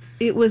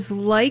was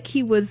like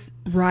he was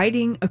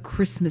riding a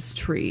Christmas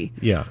tree.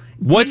 Yeah.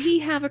 Did he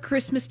have a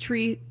Christmas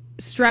tree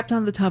strapped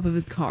on the top of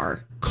his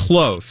car.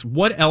 Close.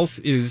 What else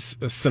is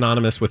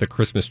synonymous with a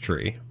Christmas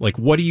tree? Like,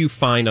 what do you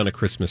find on a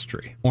Christmas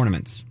tree?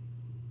 Ornaments.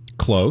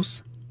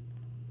 Close.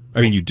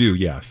 I mean, you do,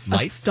 yes.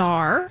 A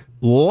star.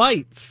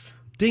 Lights.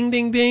 Ding,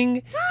 ding,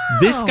 ding. Oh.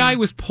 This guy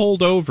was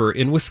pulled over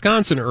in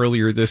Wisconsin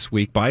earlier this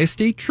week by a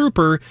state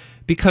trooper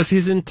because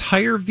his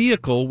entire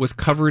vehicle was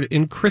covered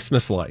in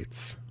Christmas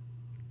lights.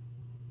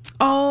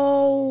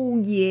 Oh,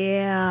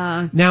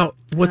 yeah. Now,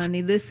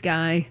 Honey, this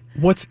guy.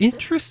 What's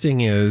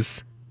interesting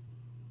is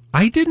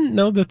I didn't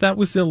know that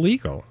was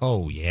illegal.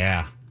 Oh,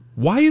 yeah.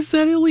 Why is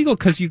that illegal?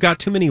 Because you got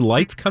too many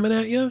lights coming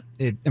at you?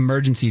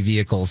 Emergency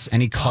vehicles,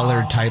 any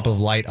colored type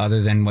of light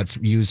other than what's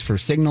used for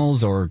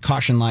signals or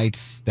caution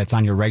lights that's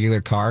on your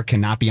regular car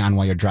cannot be on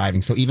while you're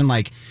driving. So even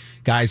like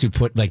guys who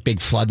put like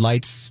big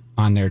floodlights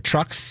on their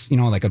trucks, you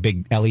know, like a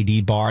big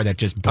LED bar that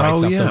just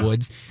brights up the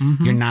woods,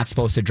 you're not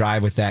supposed to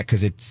drive with that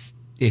because the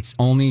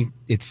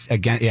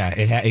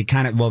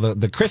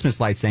Christmas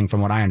lights thing,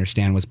 from what I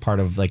understand, was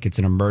part of like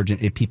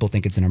people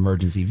think it's an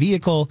emergency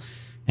vehicle,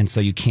 and so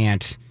you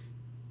can't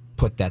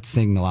put that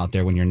signal out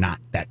there when you're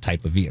not that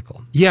type of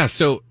vehicle. Yeah,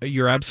 so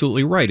you're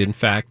absolutely right. In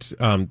fact,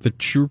 the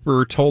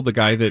trooper told the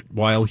guy that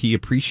while he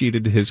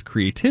appreciated his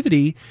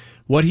creativity,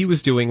 what he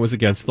was doing was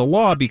against the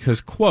law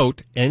because,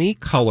 quote, any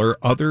color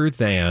other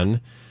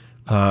than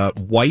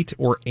white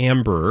or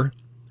amber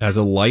as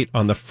a light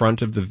on the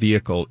front of the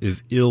vehicle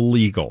is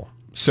illegal.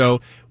 So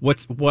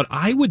what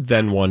I would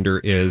then wonder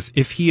is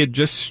if he had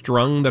just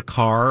strung the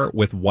car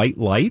with white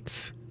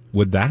lights,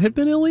 would that have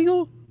been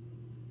illegal?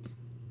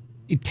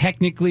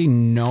 Technically,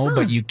 no,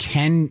 but you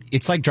can.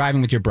 It's like driving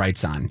with your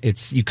brights on.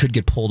 You could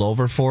get pulled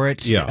over for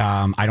it.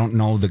 Yeah. I don't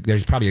know.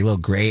 There's probably a little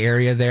gray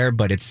area there,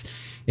 but it's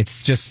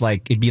just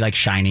like it'd be like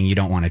shining. You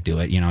don't want to do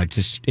it. You know,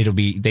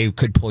 they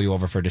could pull you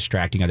over for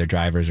distracting other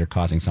drivers or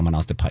causing someone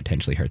else to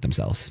potentially hurt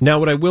themselves. Now,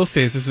 what I will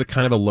say is this is a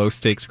kind of a low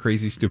stakes,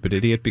 crazy, stupid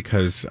idiot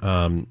because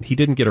he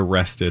didn't get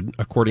arrested.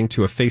 According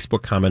to a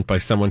Facebook comment by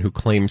someone who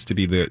claims to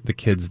be the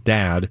kid's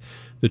dad,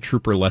 the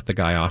trooper let the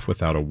guy off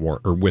with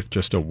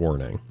just a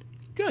warning.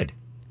 Good.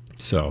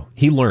 So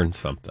he learned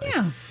something.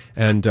 Yeah.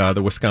 And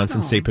the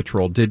Wisconsin State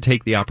Patrol did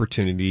take the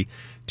opportunity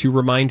to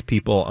remind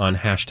people on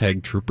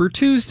hashtag Trooper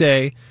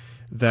Tuesday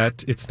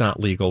that it's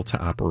not legal to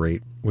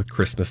operate with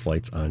Christmas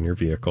lights on your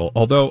vehicle.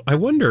 Although I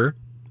wonder,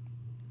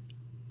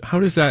 how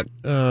does that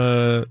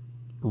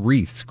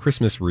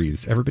Christmas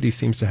wreaths, everybody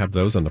seems to have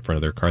those on the front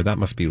of their car. That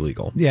must be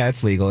legal. Yeah,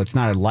 it's legal. It's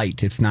not a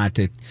light. It's not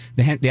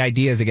the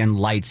idea is, again,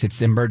 lights.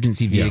 It's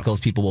emergency vehicles.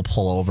 Yeah. People will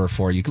pull over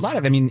for you.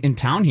 In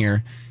town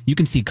here, you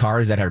can see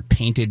cars that are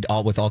painted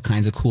with all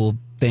kinds of cool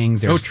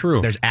things.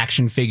 True. There's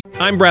action figures.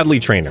 I'm Bradley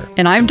Trainer.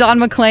 And I'm Don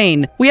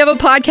McClain. We have a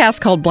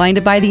podcast called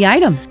Blinded by the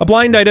Item. A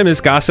blind item is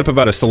gossip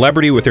about a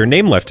celebrity with their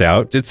name left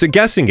out. It's a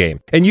guessing game,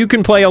 and you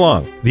can play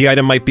along. The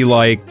item might be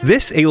like,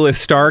 this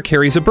A-list star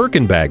carries a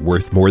Birkin bag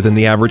worth more than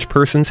the average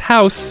person's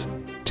house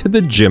to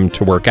the gym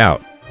to work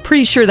out.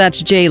 Pretty sure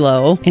that's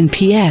J-Lo. And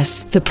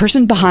P.S. the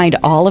person behind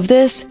all of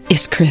this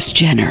is Kris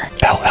Jenner,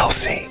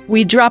 LLC.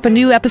 We drop a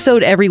new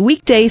episode every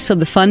weekday so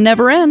the fun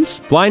never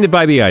ends. Blinded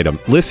by the Item.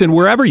 Listen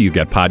wherever you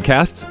get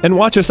podcasts and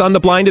watch us on the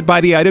Blinded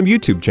by the Item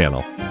YouTube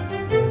channel.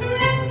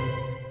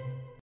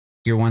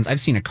 Ones. I've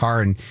seen a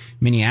car in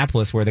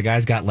Minneapolis where the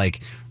guy's got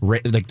like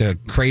the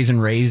Crazy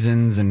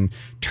Raisins and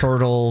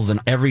turtles and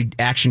every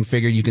action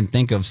figure you can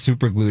think of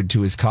super glued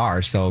to his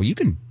car. So you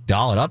can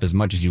doll it up as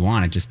much as you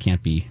want. It just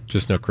can't be.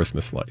 Just no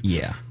Christmas lights.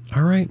 Yeah.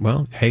 All right.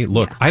 Well, hey,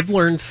 look, I've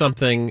learned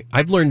something.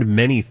 I've learned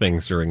many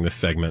things during this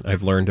segment.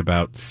 I've learned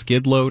about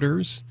skid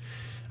loaders.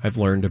 I've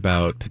learned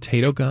about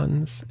potato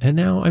guns. And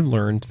now I've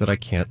learned that I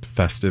can't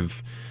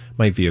festive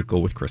my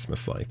vehicle with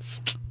Christmas lights.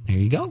 There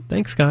you go.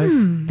 Thanks, guys.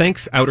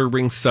 Thanks, Outer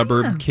Ring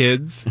suburb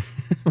kids.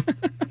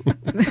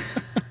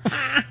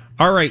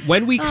 All right,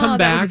 when we come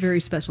back... That was a very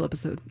special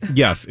episode.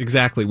 Yes,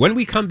 exactly. When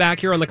we come back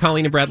here on the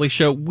Colleen and Bradley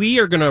Show, we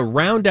are going to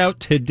round out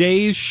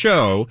today's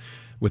show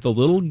with a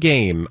little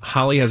game.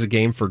 Holly has a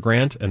game for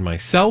Grant and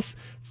myself.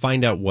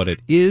 Find out what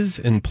it is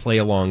and play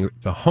along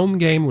the home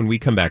game when we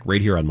come back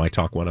right here on My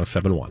Talk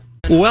 107.1.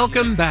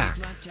 Welcome back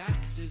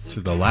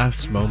to the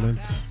last moment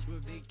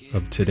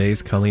of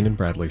today's Colleen and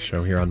Bradley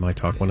Show here on My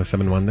Talk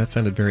 107.1. That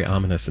sounded very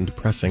ominous and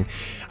depressing.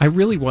 I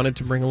really wanted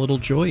to bring a little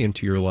joy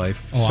into your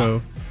life.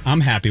 So I'm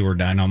happy we're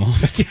done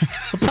almost.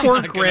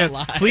 Poor Grant.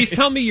 Please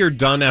tell me you're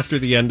done after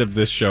the end of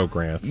this show,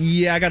 Grant.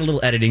 Yeah, I got a little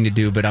editing to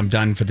do, but I'm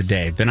done for the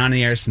day. Been on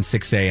the air since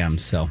 6 a.m.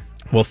 So,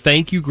 well,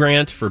 thank you,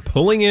 Grant, for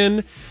pulling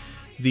in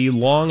the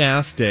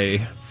long-ass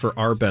day for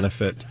our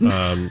benefit.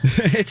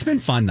 It's been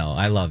fun, though.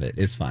 I love it.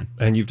 It's fun.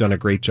 And you've done a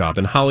great job.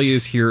 And Holly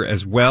is here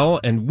as well,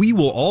 and we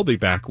will all be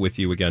back with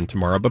you again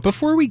tomorrow. But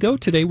before we go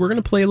today, we're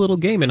going to play a little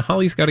game, and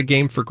Holly's got a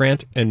game for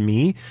Grant and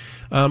me.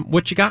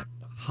 What you got,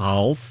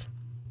 Halls?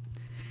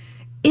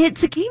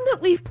 It's a game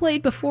that we've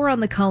played before on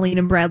the Colleen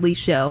and Bradley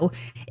Show.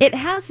 It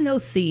has no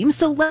theme,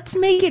 so let's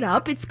make it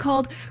up. It's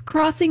called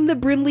Crossing the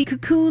Brimley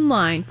Cocoon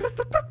Line.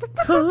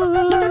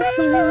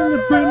 Crossing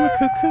the Brimley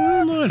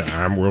Cocoon Line.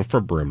 I'm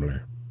Wilford Brimley.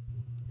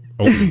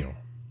 Oatmeal.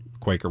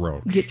 Quaker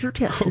Oat. Get your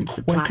testing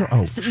Quaker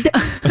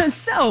supplies.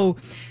 So,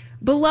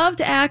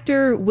 beloved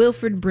actor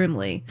Wilford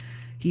Brimley.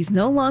 He's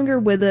no longer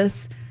with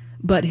us,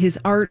 but his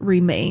art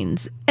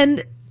remains.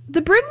 And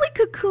the Brimley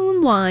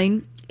Cocoon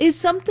line is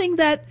something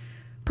that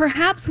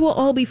perhaps we'll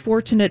all be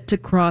fortunate to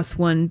cross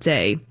one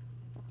day.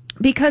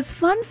 Because,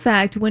 fun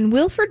fact, when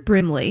Wilford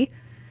Brimley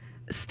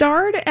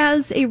starred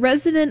as a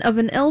resident of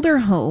an elder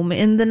home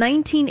in the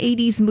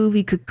 1980s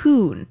movie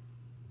Cocoon,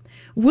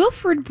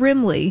 Wilford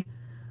Brimley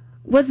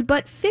was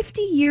but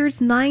 50 years,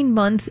 9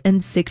 months,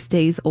 and 6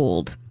 days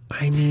old.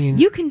 I mean,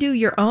 you can do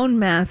your own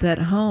math at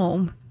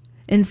home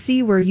and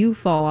see where you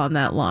fall on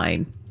that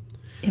line.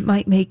 It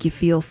might make you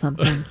feel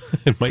something.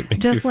 It might make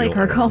just you like feel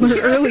our caller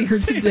earlier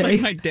Yes, today.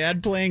 like my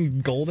dad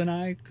playing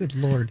GoldenEye. Good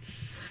Lord.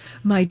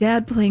 My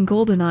dad playing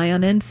GoldenEye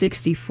on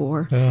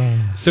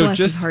N64. So Bless his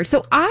just heart.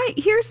 So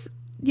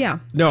yeah.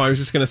 no, I was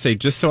just going to say,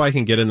 just so I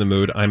can get in the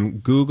mood,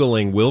 I'm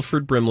Googling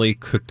Wilford Brimley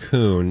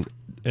Cocoon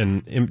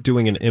and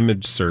doing an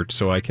image search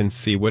so I can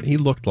see what he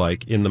looked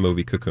like in the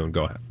movie Cocoon.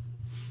 Go ahead.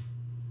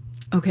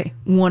 Okay,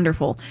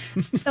 wonderful.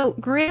 So,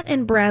 Grant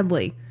and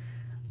Bradley,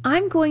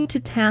 I'm going to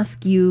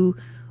task you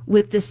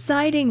with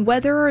deciding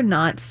whether or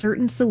not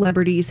certain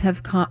celebrities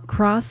have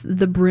crossed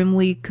the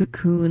Brimley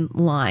Cocoon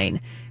line.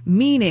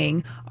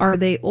 Meaning, are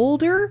they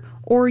older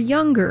or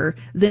younger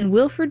than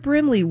Wilford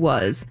Brimley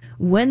was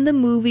when the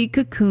movie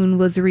Cocoon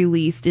was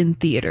released in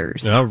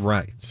theaters? All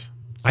right.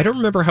 I don't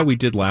remember how we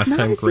did last It's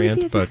not time, as Grant,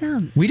 easy as but it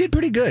sounds. We did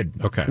pretty good.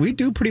 Okay. We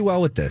do pretty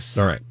well with this.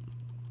 All right.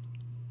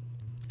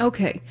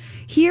 Okay,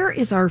 here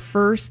is our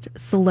first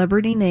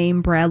celebrity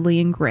name, Bradley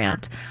and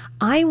Grant.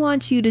 I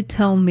want you to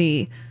tell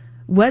me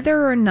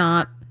whether or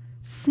not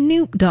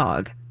Snoop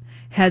Dogg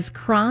has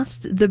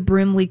crossed the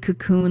Brimley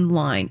Cocoon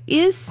line.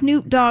 Is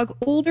Snoop Dogg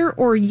older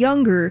or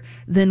younger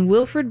than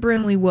Wilford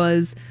Brimley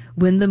was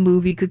when the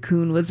movie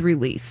Cocoon was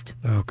released?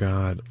 Oh,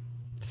 God.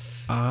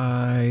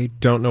 I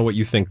don't know what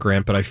you think,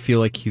 Grant, but I feel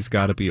like he's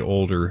got to be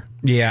older.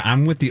 Yeah,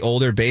 I'm with the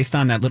older based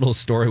on that little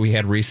story we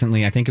had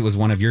recently. I think it was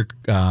one of your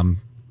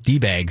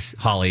D-bags,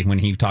 Holly, when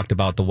he talked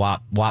about the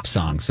WAP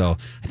song. So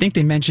I think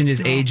they mentioned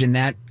his age in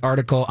that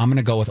article. I'm going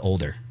to go with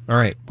older. All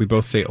right. We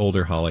both say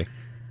older, Holly.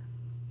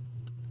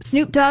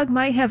 Snoop Dogg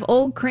might have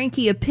old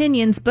cranky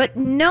opinions, but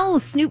no,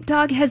 Snoop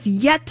Dogg has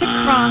yet to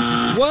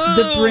cross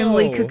the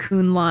Brimley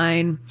Cocoon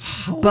line.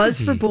 Buzz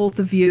for both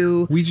of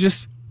you. We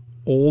just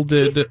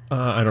olded,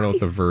 I don't know what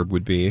the verb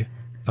would be.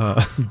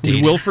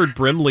 Wilford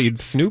Brimley'd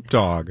Snoop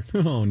Dogg.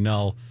 Oh,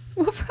 no.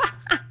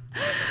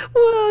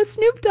 Well,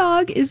 Snoop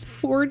Dogg is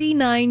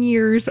 49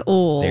 years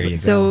old. There you go.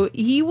 So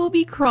he will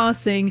be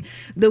crossing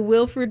the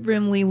Wilford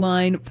Brimley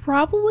line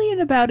probably in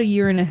about a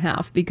year and a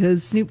half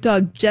because Snoop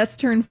Dogg just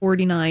turned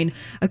 49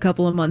 a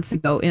couple of months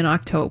ago in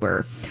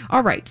October.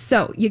 All right,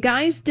 so you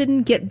guys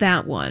didn't get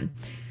that one.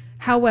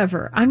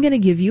 However, I'm going to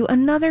give you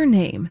another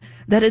name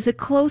that is a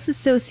close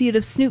associate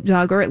of Snoop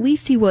Dogg, or at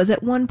least he was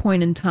at one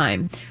point in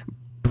time.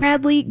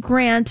 Bradley,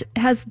 Grant,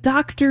 has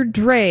Dr.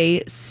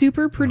 Dre,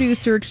 super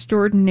producer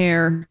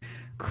extraordinaire,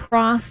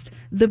 crossed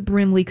the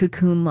Brimley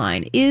Cocoon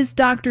line. Is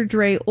Dr.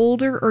 Dre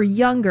older or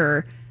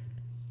younger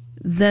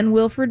than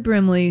Wilford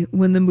Brimley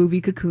when the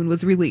movie Cocoon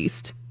was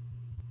released?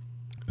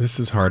 This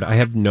is hard. I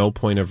have no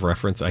point of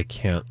reference. I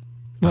can't.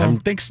 Well,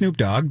 think Snoop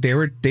Dogg. They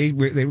were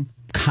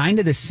kind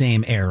of the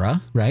same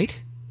era,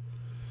 right?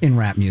 In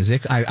rap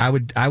music, I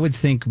would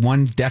think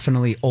one's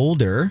definitely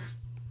older.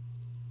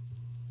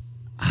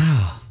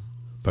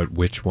 But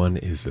which one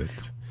is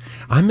it?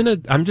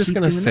 I'm just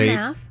gonna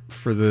say,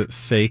 for the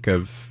sake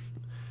of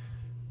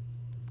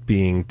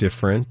being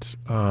different,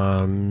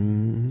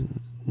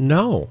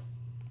 no.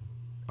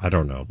 I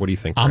don't know. What do you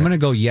think, I'm Grant? going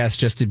to go yes,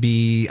 just to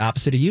be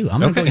opposite of you. I'm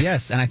going to go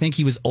yes, and I think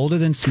he was older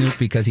than Snoop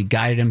because he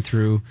guided him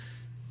through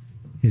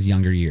his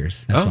younger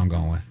years. That's what I'm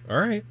going with. All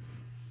right.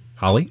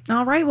 Holly?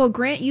 All right. Well,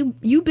 Grant,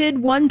 you bid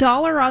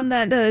 $1 on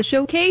that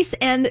showcase,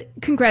 and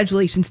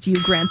congratulations to you,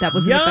 Grant. That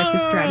was an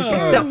effective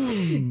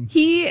strategy.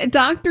 So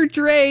Dr.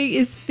 Dre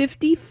is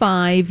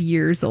 55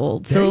 years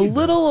old, so a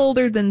little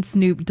older than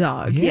Snoop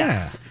Dogg. Yeah.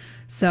 Yes.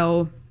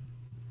 So,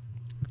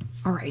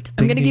 all right. Ding,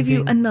 I'm going to ding, give you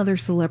ding. another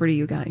celebrity,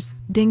 you guys.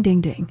 Ding,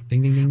 ding, ding.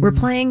 Ding, ding, ding. We're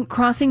playing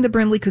Crossing the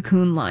Brimley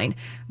Cocoon line.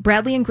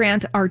 Bradley and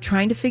Grant are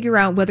trying to figure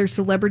out whether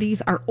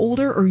celebrities are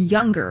older or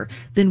younger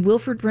than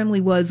Wilford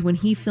Brimley was when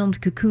he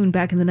filmed Cocoon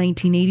back in the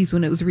 1980s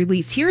when it was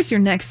released. Here's your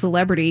next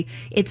celebrity.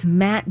 It's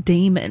Matt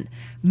Damon.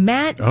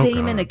 Matt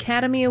Damon, God.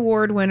 Academy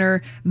Award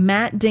winner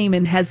Matt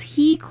Damon. Has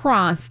he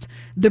crossed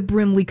the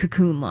Brimley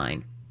Cocoon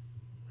line?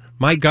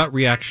 My gut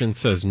reaction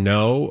says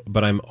no,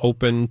 but I'm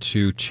open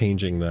to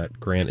changing that,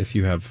 Grant, if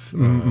you have...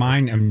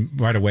 Mine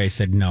right away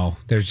said no.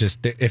 There's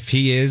just, if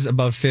he is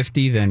above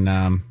 50, then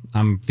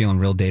I'm feeling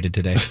real dated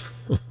today.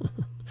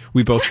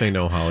 We both say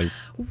no, Holly.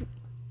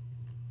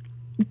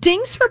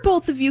 Dings for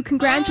both of you.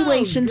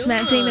 Congratulations.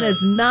 Matt Damon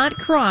has not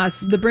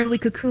crossed the Brimley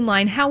Cocoon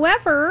line.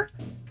 However,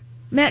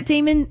 Matt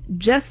Damon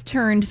just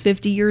turned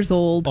 50 years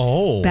old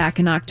back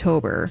in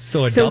October.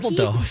 So double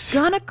dose. He's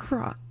gonna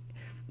cross.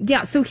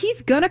 Yeah, so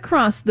he's gonna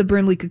cross the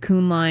Brimley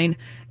Cocoon line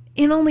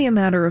in only a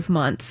matter of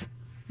months.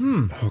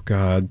 Oh,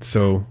 God.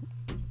 So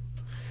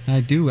I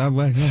do.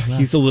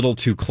 He's a little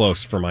too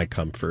close for my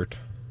comfort.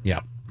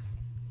 Yep.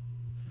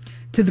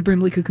 To the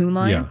Brimley Cocoon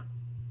line? Yeah.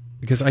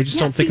 Because I just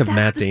don't think of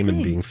Matt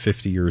Damon being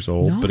 50 years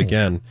old. No. But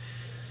again,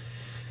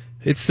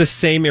 it's the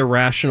same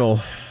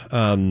irrational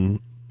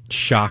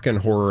shock and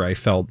horror I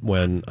felt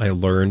when I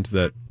learned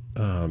that,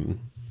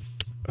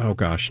 oh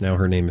gosh, now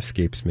her name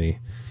escapes me.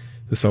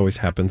 This always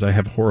happens. I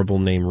have horrible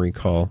name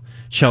recall.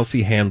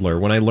 Chelsea Handler.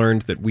 When I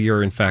learned that we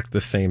are in fact the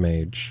same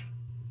age,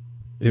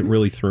 it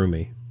really threw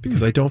me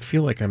because I don't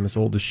feel like I'm as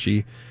old as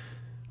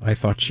I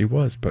thought she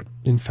was. But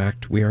in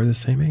fact, we are the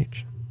same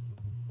age.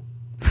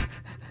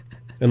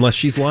 Unless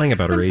she's lying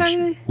about her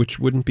age, which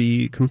wouldn't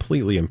be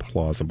completely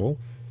implausible.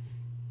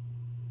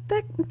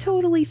 That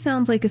totally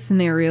sounds like a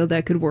scenario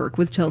that could work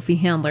with Chelsea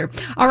Handler.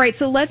 All right,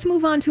 so let's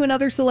move on to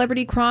another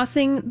celebrity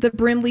crossing the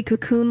Brimley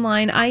Cocoon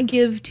line. I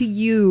give to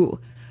you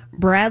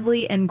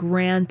Bradley and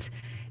Grant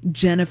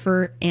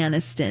Jennifer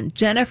Aniston.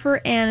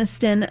 Jennifer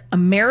Aniston,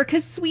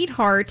 America's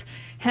sweetheart,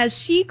 has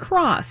she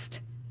crossed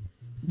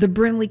the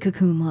Brimley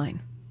Cocoon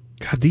line?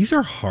 God, these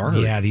are hard.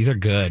 Yeah, these are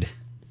good.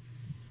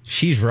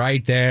 She's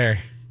right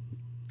there.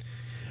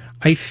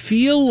 I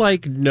feel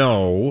like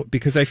no,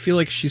 because I feel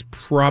like she's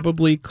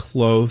probably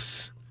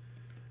close.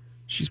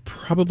 She's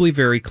probably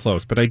very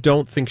close, but I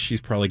don't think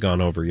she's probably gone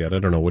over yet. I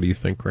don't know. What do you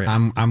think,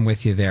 Grant? I'm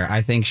with you there.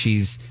 I think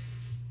she's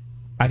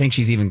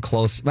even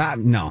close.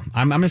 No,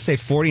 I'm going to say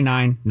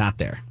 49, not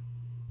there.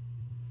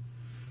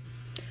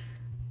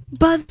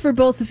 Buzz for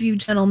both of you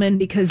gentlemen,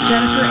 because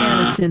Jennifer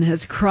Aniston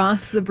has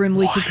crossed the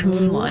Brimley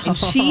Cocoon line.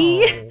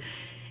 She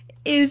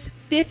is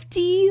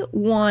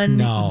 51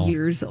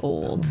 years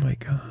old. Oh my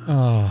God.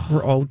 Oh,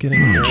 we're all getting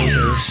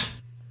older.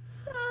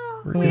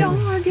 We all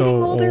are getting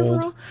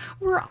older.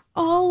 We're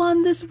all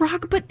on this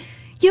rock. But,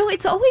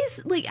 it's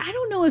always like, I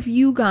don't know if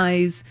you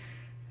guys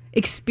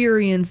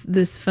experience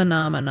this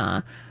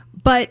phenomena,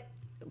 but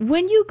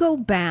when you go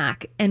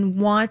back and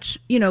watch,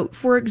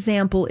 for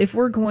example, if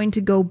we're going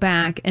to go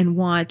back and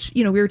watch,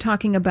 we were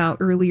talking about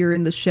earlier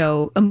in the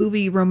show, a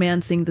movie,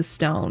 Romancing the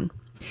Stone,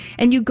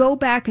 and you go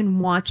back and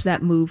watch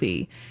that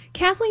movie,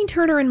 Kathleen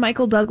Turner and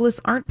Michael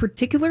Douglas aren't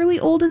particularly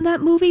old in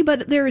that movie,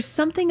 but there is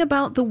something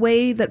about the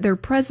way that their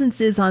presence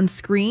is on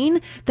screen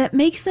that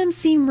makes them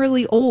seem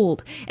really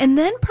old. And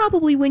then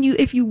probably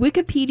if you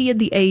Wikipedia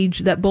the age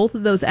that both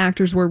of those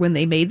actors were when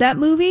they made that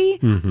movie,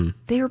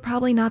 they were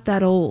probably not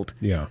that old.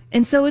 Yeah.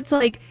 And so it's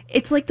like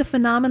the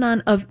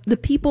phenomenon of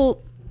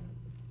the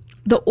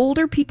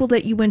older people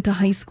that you went to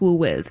high school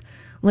with,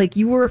 like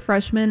you were a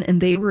freshman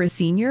and they were a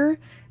senior,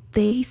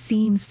 they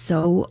seem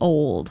so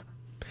old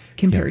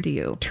compared to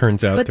you.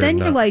 Turns out they're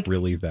not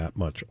really that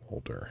much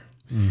older.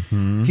 Do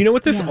you know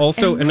what this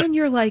also... And then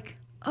you're like,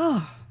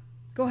 oh,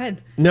 go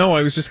ahead. No,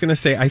 I was just going to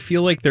say, I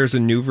feel like there's a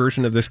new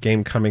version of this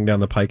game coming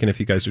down the pike, and if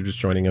you guys are just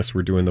joining us,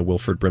 we're doing the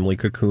Wilford Brimley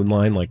Cocoon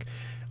line. Like,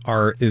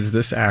 is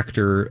this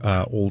actor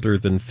older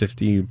than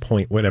 50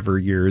 point whatever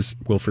years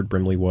Wilford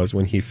Brimley was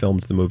when he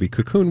filmed the movie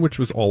Cocoon, which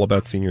was all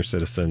about senior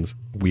citizens?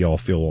 We all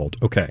feel old.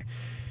 Okay.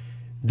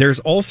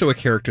 There's also a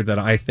character that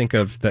I think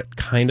of that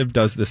kind of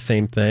does the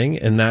same thing,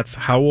 and that's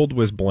how old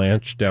was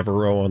Blanche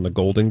Devereaux on the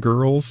Golden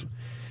Girls?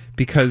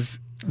 Because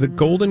the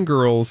Golden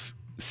Girls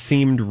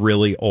seemed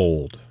really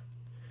old.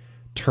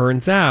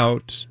 Turns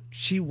out...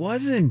 She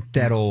wasn't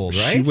that old,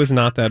 right? She was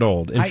not that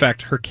old. In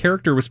fact, her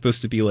character was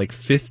supposed to be like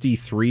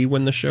 53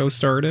 when the show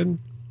started.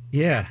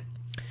 Yeah.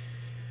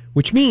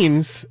 Which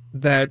means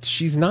that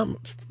she's not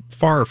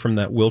far from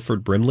that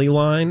Wilford Brimley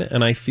line,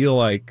 and I feel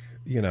like,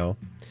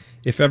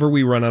 if ever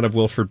we run out of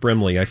Wilford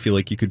Brimley, I feel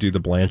like you could do the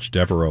Blanche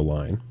Devereaux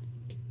line.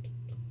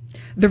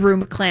 The Rue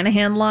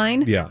McClanahan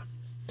line? Yeah.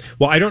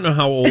 Well, I don't know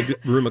how old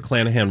Rue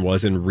McClanahan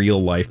was in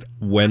real life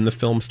when the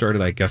film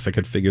started. I guess I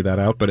could figure that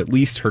out. But at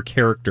least her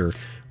character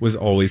was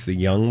always the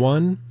young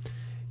one.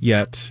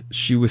 Yet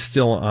she was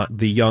still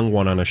the young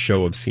one on a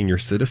show of senior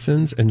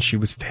citizens, and she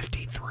was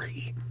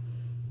 53.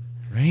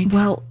 Right?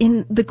 Well,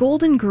 the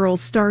Golden Girls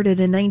started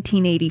in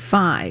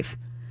 1985.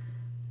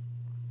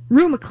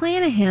 Rue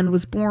McClanahan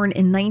was born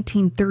in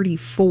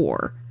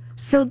 1934.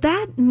 So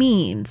that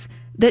means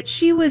that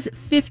she was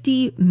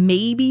 50,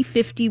 maybe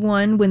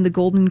 51 when the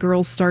Golden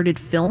Girls started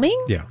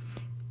filming? Yeah.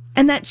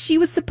 And that she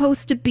was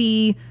supposed to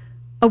be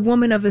a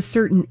woman of a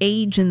certain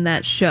age in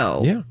that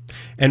show. Yeah.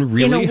 And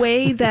really... in a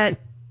way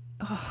that...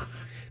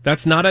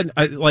 That's not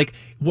like,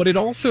 what it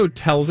also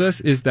tells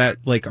us is that,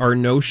 like, our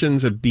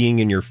notions of being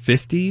in your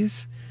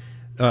 50s...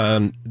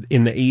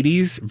 in the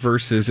 80s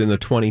versus in the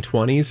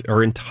 2020s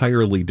are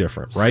entirely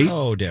different, right?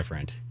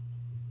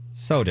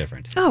 So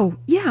different. Oh,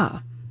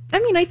 yeah. I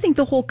mean, I think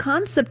the whole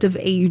concept of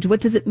age, what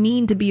does it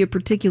mean to be a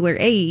particular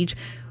age?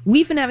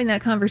 We've been having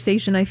that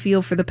conversation, I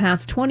feel, for the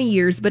past 20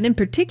 years, but in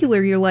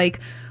particular, you're like,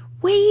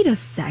 wait a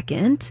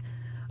second.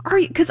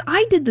 Because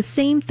I did the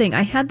same thing.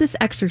 I had this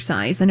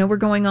exercise. I know we're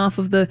going off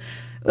of the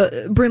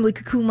Brimley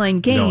Cocoon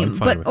Line game,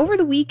 but over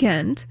the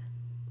weekend,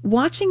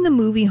 watching the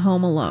movie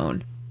Home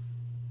Alone,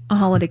 a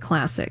holiday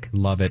classic.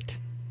 Love it.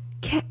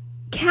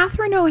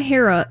 Catherine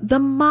O'Hara, the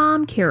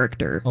mom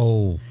character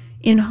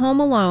in Home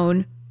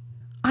Alone,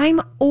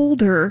 I'm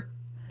older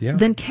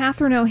than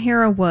Catherine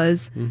O'Hara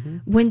was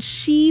when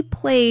she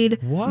played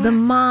the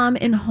mom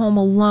in Home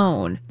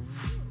Alone.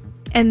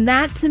 And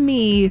that to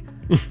me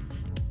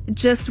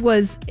just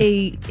was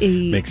a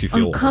makes you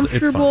feel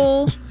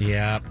uncomfortable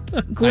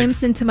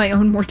glimpse into my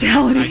own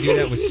mortality. I do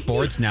that with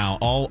sports now.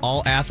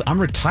 I'm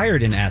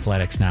retired in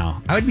athletics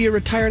now. I would be a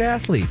retired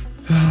athlete.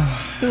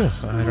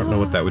 I don't know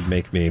what that would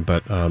make me,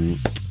 but a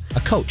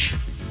coach.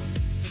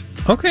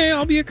 Okay,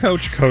 I'll be a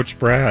coach, Coach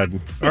Brad.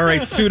 All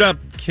right, suit up,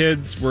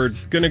 kids. We're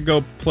going to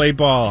go play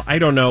ball. I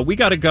don't know. We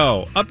got to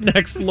go. Up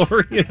next,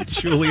 Lori and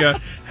Julia.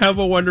 Have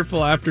a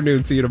wonderful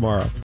afternoon. See you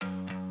tomorrow.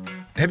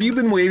 Have you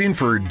been waiting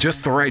for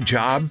just the right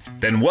job?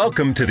 Then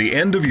welcome to the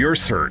end of your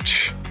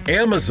search.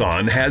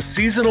 Amazon has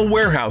seasonal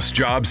warehouse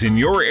jobs in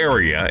your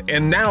area,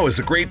 and now is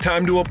a great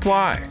time to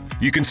apply.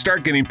 You can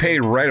start getting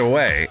paid right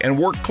away and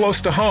work close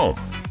to home.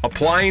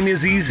 Applying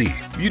is easy.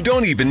 You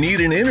don't even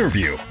need an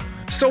interview.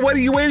 So what are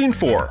you waiting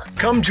for?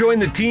 Come join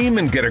the team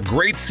and get a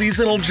great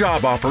seasonal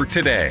job offer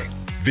today.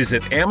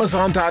 Visit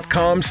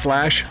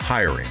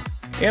Amazon.com/hiring.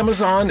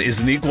 Amazon is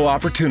an equal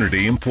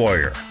opportunity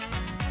employer.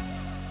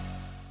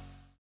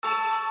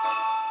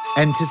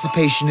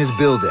 Anticipation is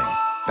building.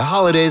 The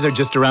holidays are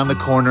just around the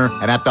corner,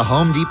 and at the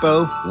Home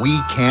Depot, we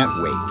can't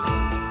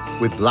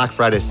wait. With Black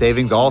Friday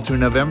savings all through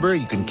November,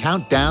 you can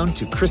count down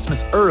to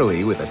Christmas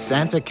early with a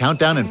Santa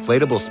Countdown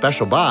Inflatable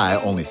Special Buy,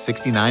 only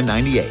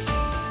 $69.98.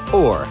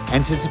 Or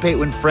anticipate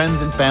when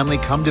friends and family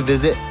come to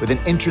visit with an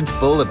entrance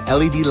full of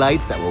LED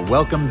lights that will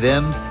welcome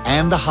them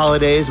and the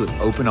holidays with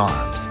open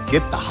arms.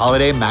 Get the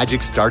holiday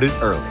magic started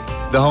early.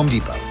 The Home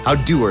Depot, how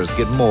doers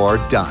get more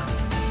done.